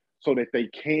way so that they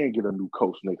can get a new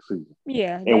coach next season?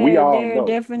 Yeah, and they're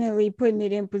definitely putting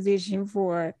it in position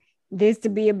for this to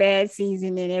be a bad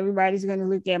season, and everybody's going to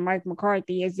look at Mike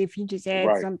McCarthy as if he just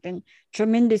had something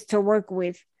tremendous to work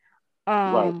with.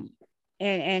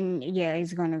 And yeah,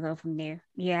 he's going to go from there.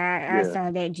 Yeah, I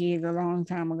saw that jig a long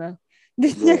time ago. So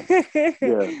this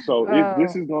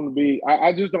is going to be.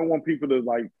 I just don't want people to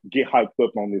like get hyped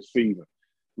up on this season.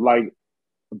 Like,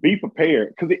 be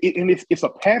prepared because it's a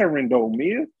pattern though,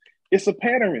 Mia. It's a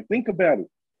pattern. Think about it.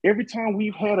 Every time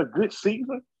we've had a good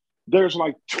season, there's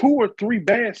like 2 or 3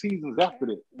 bad seasons after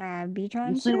that. I'd be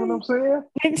trying to see what I'm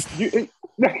saying?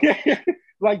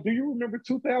 Like, do you remember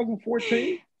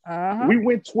 2014? We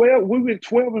went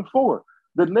 12-4.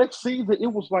 The next season, it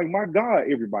was like, my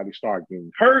God, everybody started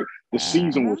getting hurt. The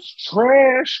season was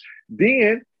trash.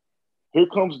 Then here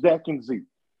comes Dak and Z.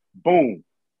 Boom,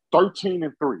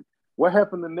 13-3. What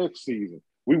happened the next season?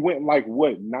 We went like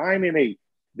 9-8,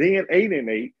 then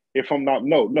 8-8. If I'm not,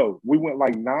 we went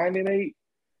like 9-8,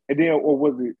 and then or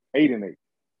was it 8-8?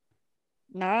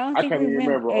 No, I can't even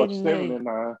remember. Or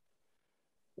 7-9.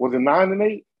 Was it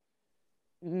 9-8?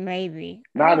 Maybe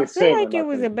 9-7. I feel like it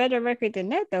was a better record than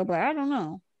that though, but I don't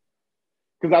know.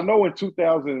 Because I know in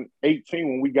 2018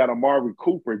 when we got Amari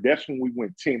Cooper, that's when we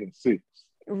went 10-6.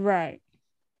 Right.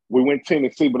 We went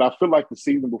 10-6, but I feel like the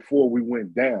season before we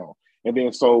went down. And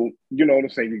then, so, you know what I'm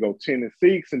saying? You go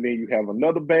 10-6, and then you have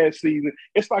another bad season.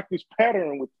 It's like this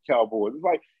pattern with the Cowboys. It's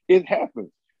like, it happens.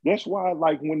 That's why,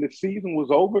 like, when the season was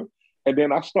over, and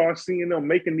then I started seeing them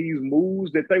making these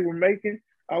moves that they were making,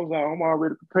 I was like, I'm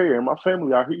already prepared. And my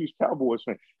family are huge Cowboys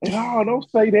fans. And, oh, don't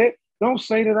say that. Don't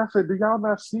say that. I said, do y'all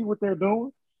not see what they're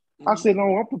doing? I said,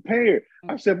 no, I'm prepared.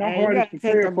 I said, my heart is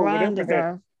prepared for whatever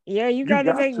happens. Yeah, you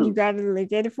gotta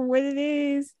look at it for what it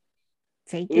is.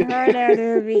 Take your heart out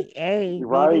of it. Hey,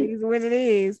 right. It is what it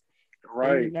is.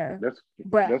 Right. That's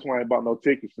why I ain't bought no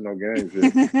tickets to no games.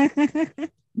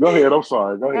 Go ahead. I'm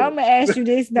sorry. Go ahead. I'm gonna ask you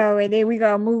this though, and then we're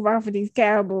gonna move off of these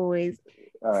Cowboys.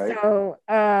 All right.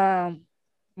 So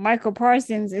Michael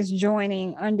Parsons is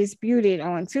joining Undisputed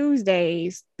on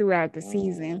Tuesdays throughout the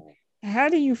season. How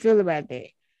do you feel about that?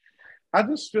 I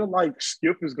just feel like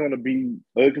Skip is gonna be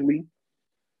ugly.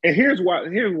 And here's what I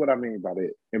mean by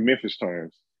that in Memphis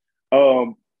terms.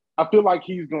 I feel like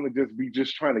he's going to just be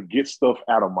trying to get stuff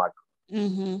out of Michael.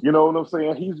 Mm-hmm. You know what I'm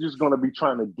saying? He's just going to be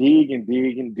trying to dig and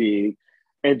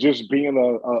just being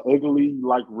a ugly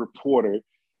like reporter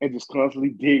and just constantly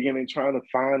digging and trying to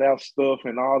find out stuff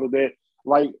and all of that.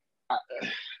 Like,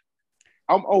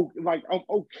 I'm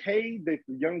okay that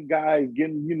the young guy is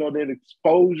getting, that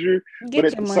exposure, but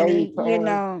at the same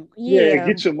time,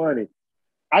 get your money.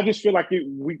 I just feel like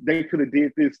they could have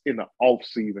did this in the off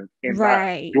season and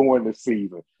not during the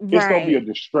season. It's gonna be a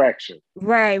distraction.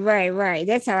 Right.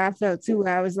 That's how I felt too.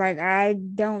 I was like, I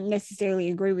don't necessarily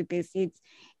agree with this.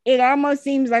 It almost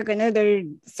seems like another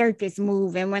circus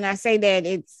move, and when I say that,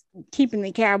 it's keeping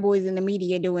the Cowboys and the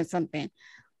media doing something.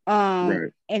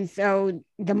 Right. And so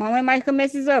the moment Michael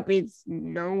messes up, it's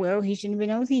no, well, he shouldn't have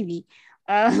been on TV.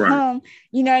 Right.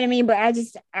 You know what I mean? But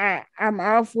I'm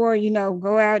all for,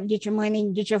 go out, get your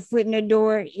money, get your foot in the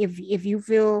door. If you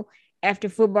feel after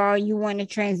football you want to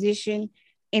transition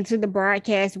into the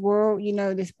broadcast world,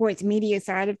 the sports media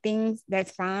side of things,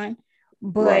 that's fine.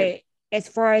 Right. But as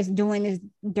far as doing this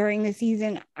during the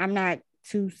season,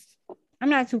 too I'm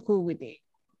not too cool with it.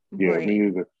 Yeah, But me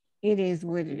either. it is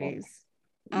what it is.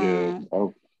 Yeah.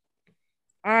 All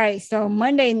right, so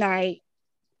Monday night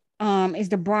is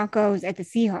the Broncos at the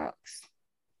Seahawks.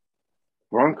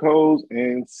 Broncos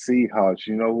and Seahawks.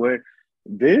 You know what?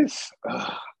 This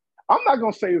I'm not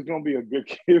gonna say it's gonna be a good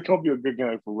it's gonna be a good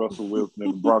game for Russell Wilson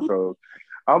and the Broncos.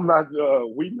 I'm not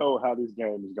we know how this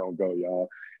game is gonna go, y'all.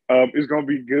 It's gonna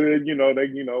be good,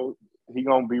 he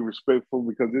gonna be respectful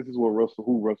because this is who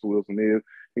Russell Wilson is.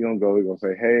 He gonna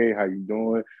say, hey, how you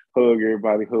doing? Hug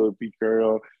everybody, hug Pete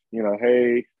Carroll,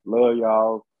 hey, love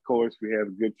y'all. Of course, we had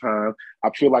a good time. I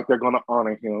feel like they're gonna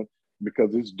honor him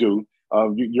because it's due.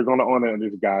 You're gonna honor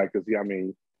this guy because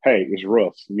hey, it's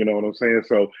Russ. You know what I'm saying?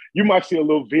 So you might see a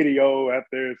little video out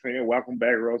there saying, welcome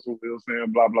back, Russell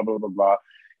Wilson, blah, blah, blah, blah, blah.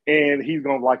 And he's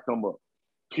going to light them up,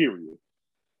 period.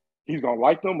 He's going to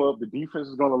light them up. The defense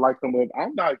is going to light them up.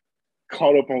 I'm not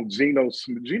caught up on Geno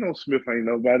Smith. Geno Smith ain't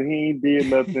nobody. He ain't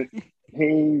did nothing.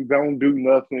 He don't do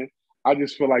nothing. I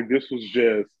just feel like this was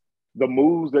just the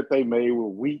moves that they made were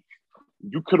weak.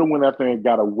 You could have went out there and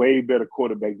got a way better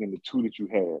quarterback than the two that you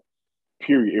had.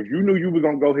 Period. If you knew you were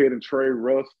gonna go ahead and trade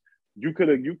Russ, you could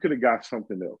have got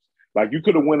something else. Like you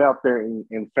could have went out there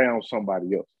and found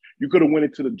somebody else. You could have went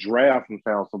into the draft and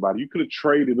found somebody. You could have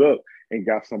traded up and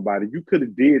got somebody. You could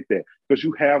have did that because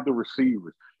you have the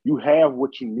receivers. You have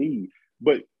what you need.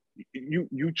 But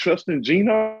you trust in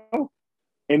Geno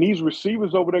and these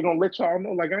receivers over there gonna let y'all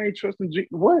know, like I ain't trusting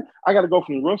what? I gotta go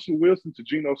from Russell Wilson to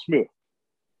Geno Smith.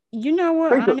 You know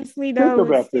what? Honestly, think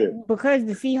about that. Because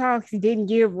the Seahawks didn't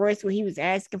give Royce what he was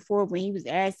asking for when he was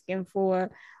asking for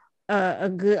a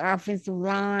good offensive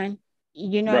line,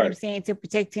 you know what I'm saying, to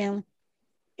protect him.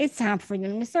 It's time for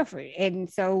them to suffer. And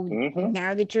so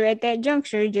now that you're at that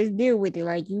juncture, just deal with it.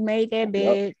 Like you made that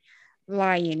bed,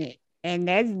 lie in it. And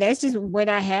that's just what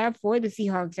I have for the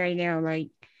Seahawks right now. Like,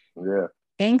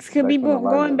 things could be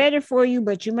going better for you,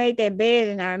 but you made that bed.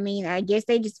 And I guess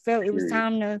they just felt it was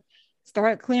time to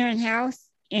start clearing house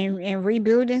and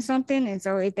rebuilding something. And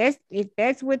so if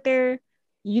that's what their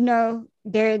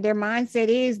mindset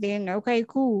is, then okay,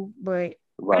 cool. But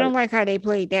I don't like how they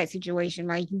played that situation.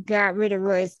 Like you got rid of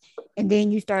Russ and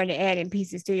then you started adding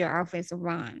pieces to your offensive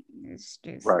line. It's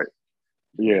just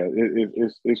Yeah,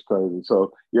 it's crazy.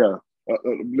 So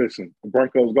listen,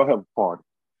 Broncos, go have a party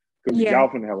because y'all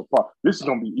finna have a party. This is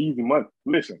gonna be easy money.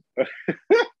 Listen,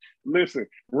 listen,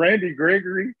 Randy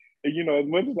Gregory. As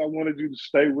much as I wanted you to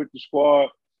stay with the squad,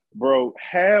 bro,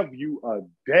 have you a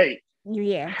day.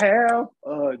 Yeah. Have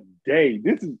a day.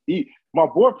 This is my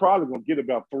boy probably gonna get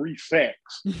about 3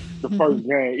 sacks the first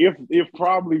game, if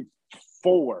probably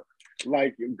 4.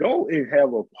 Like, go and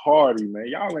have a party, man.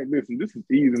 Y'all ain't listen. This is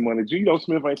easy money. Geno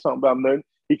Smith ain't talking about nothing.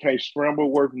 He can't scramble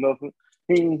worth nothing.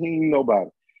 He ain't nobody.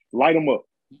 Light him up.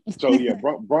 So yeah,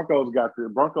 Broncos got there.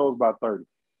 Broncos by 30.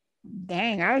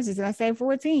 Dang, I was just gonna say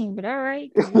 14, but all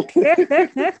right.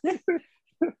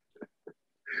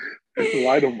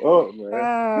 Light them up, man.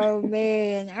 Oh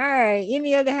man. All right.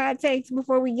 Any other hot takes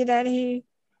before we get out of here?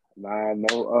 Nah,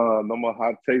 no more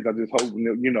hot takes. I just hope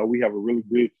we have a really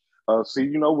good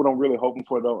what I'm really hoping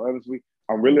for though, honestly.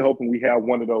 I'm really hoping we have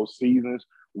one of those seasons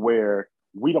where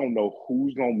we don't know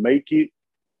who's gonna make it.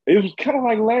 It was kind of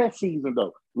like last season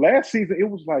though. Last season it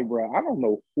was like, bro, I don't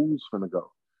know who's gonna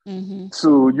go.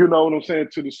 So you know what I'm saying,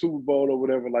 to the Super Bowl or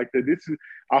whatever like that.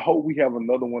 I hope we have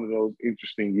another one of those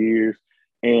interesting years.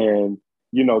 And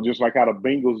just like how the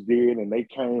Bengals did, and they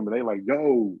came and they like,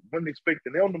 yo, wasn't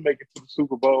expecting them to make it to the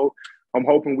Super Bowl. I'm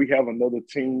hoping we have another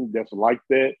team that's like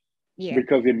that,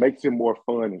 because it makes it more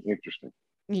fun and interesting.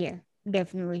 Yeah,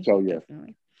 definitely. So yeah,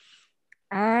 definitely.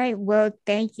 All right. Well,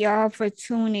 thank y'all for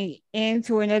tuning in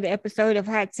to another episode of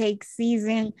Hot Take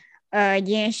Season.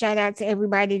 Again, shout out to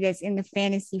everybody that's in the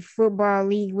fantasy football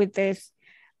league with us.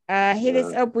 Hit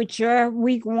us up with your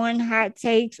week 1 hot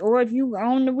takes, or if you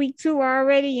own the week 2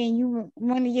 already and you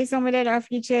want to get some of that off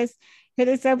your chest, hit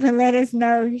us up and let us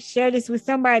know. Share this with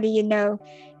somebody you know.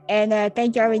 And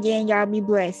thank y'all again. Y'all be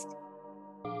blessed.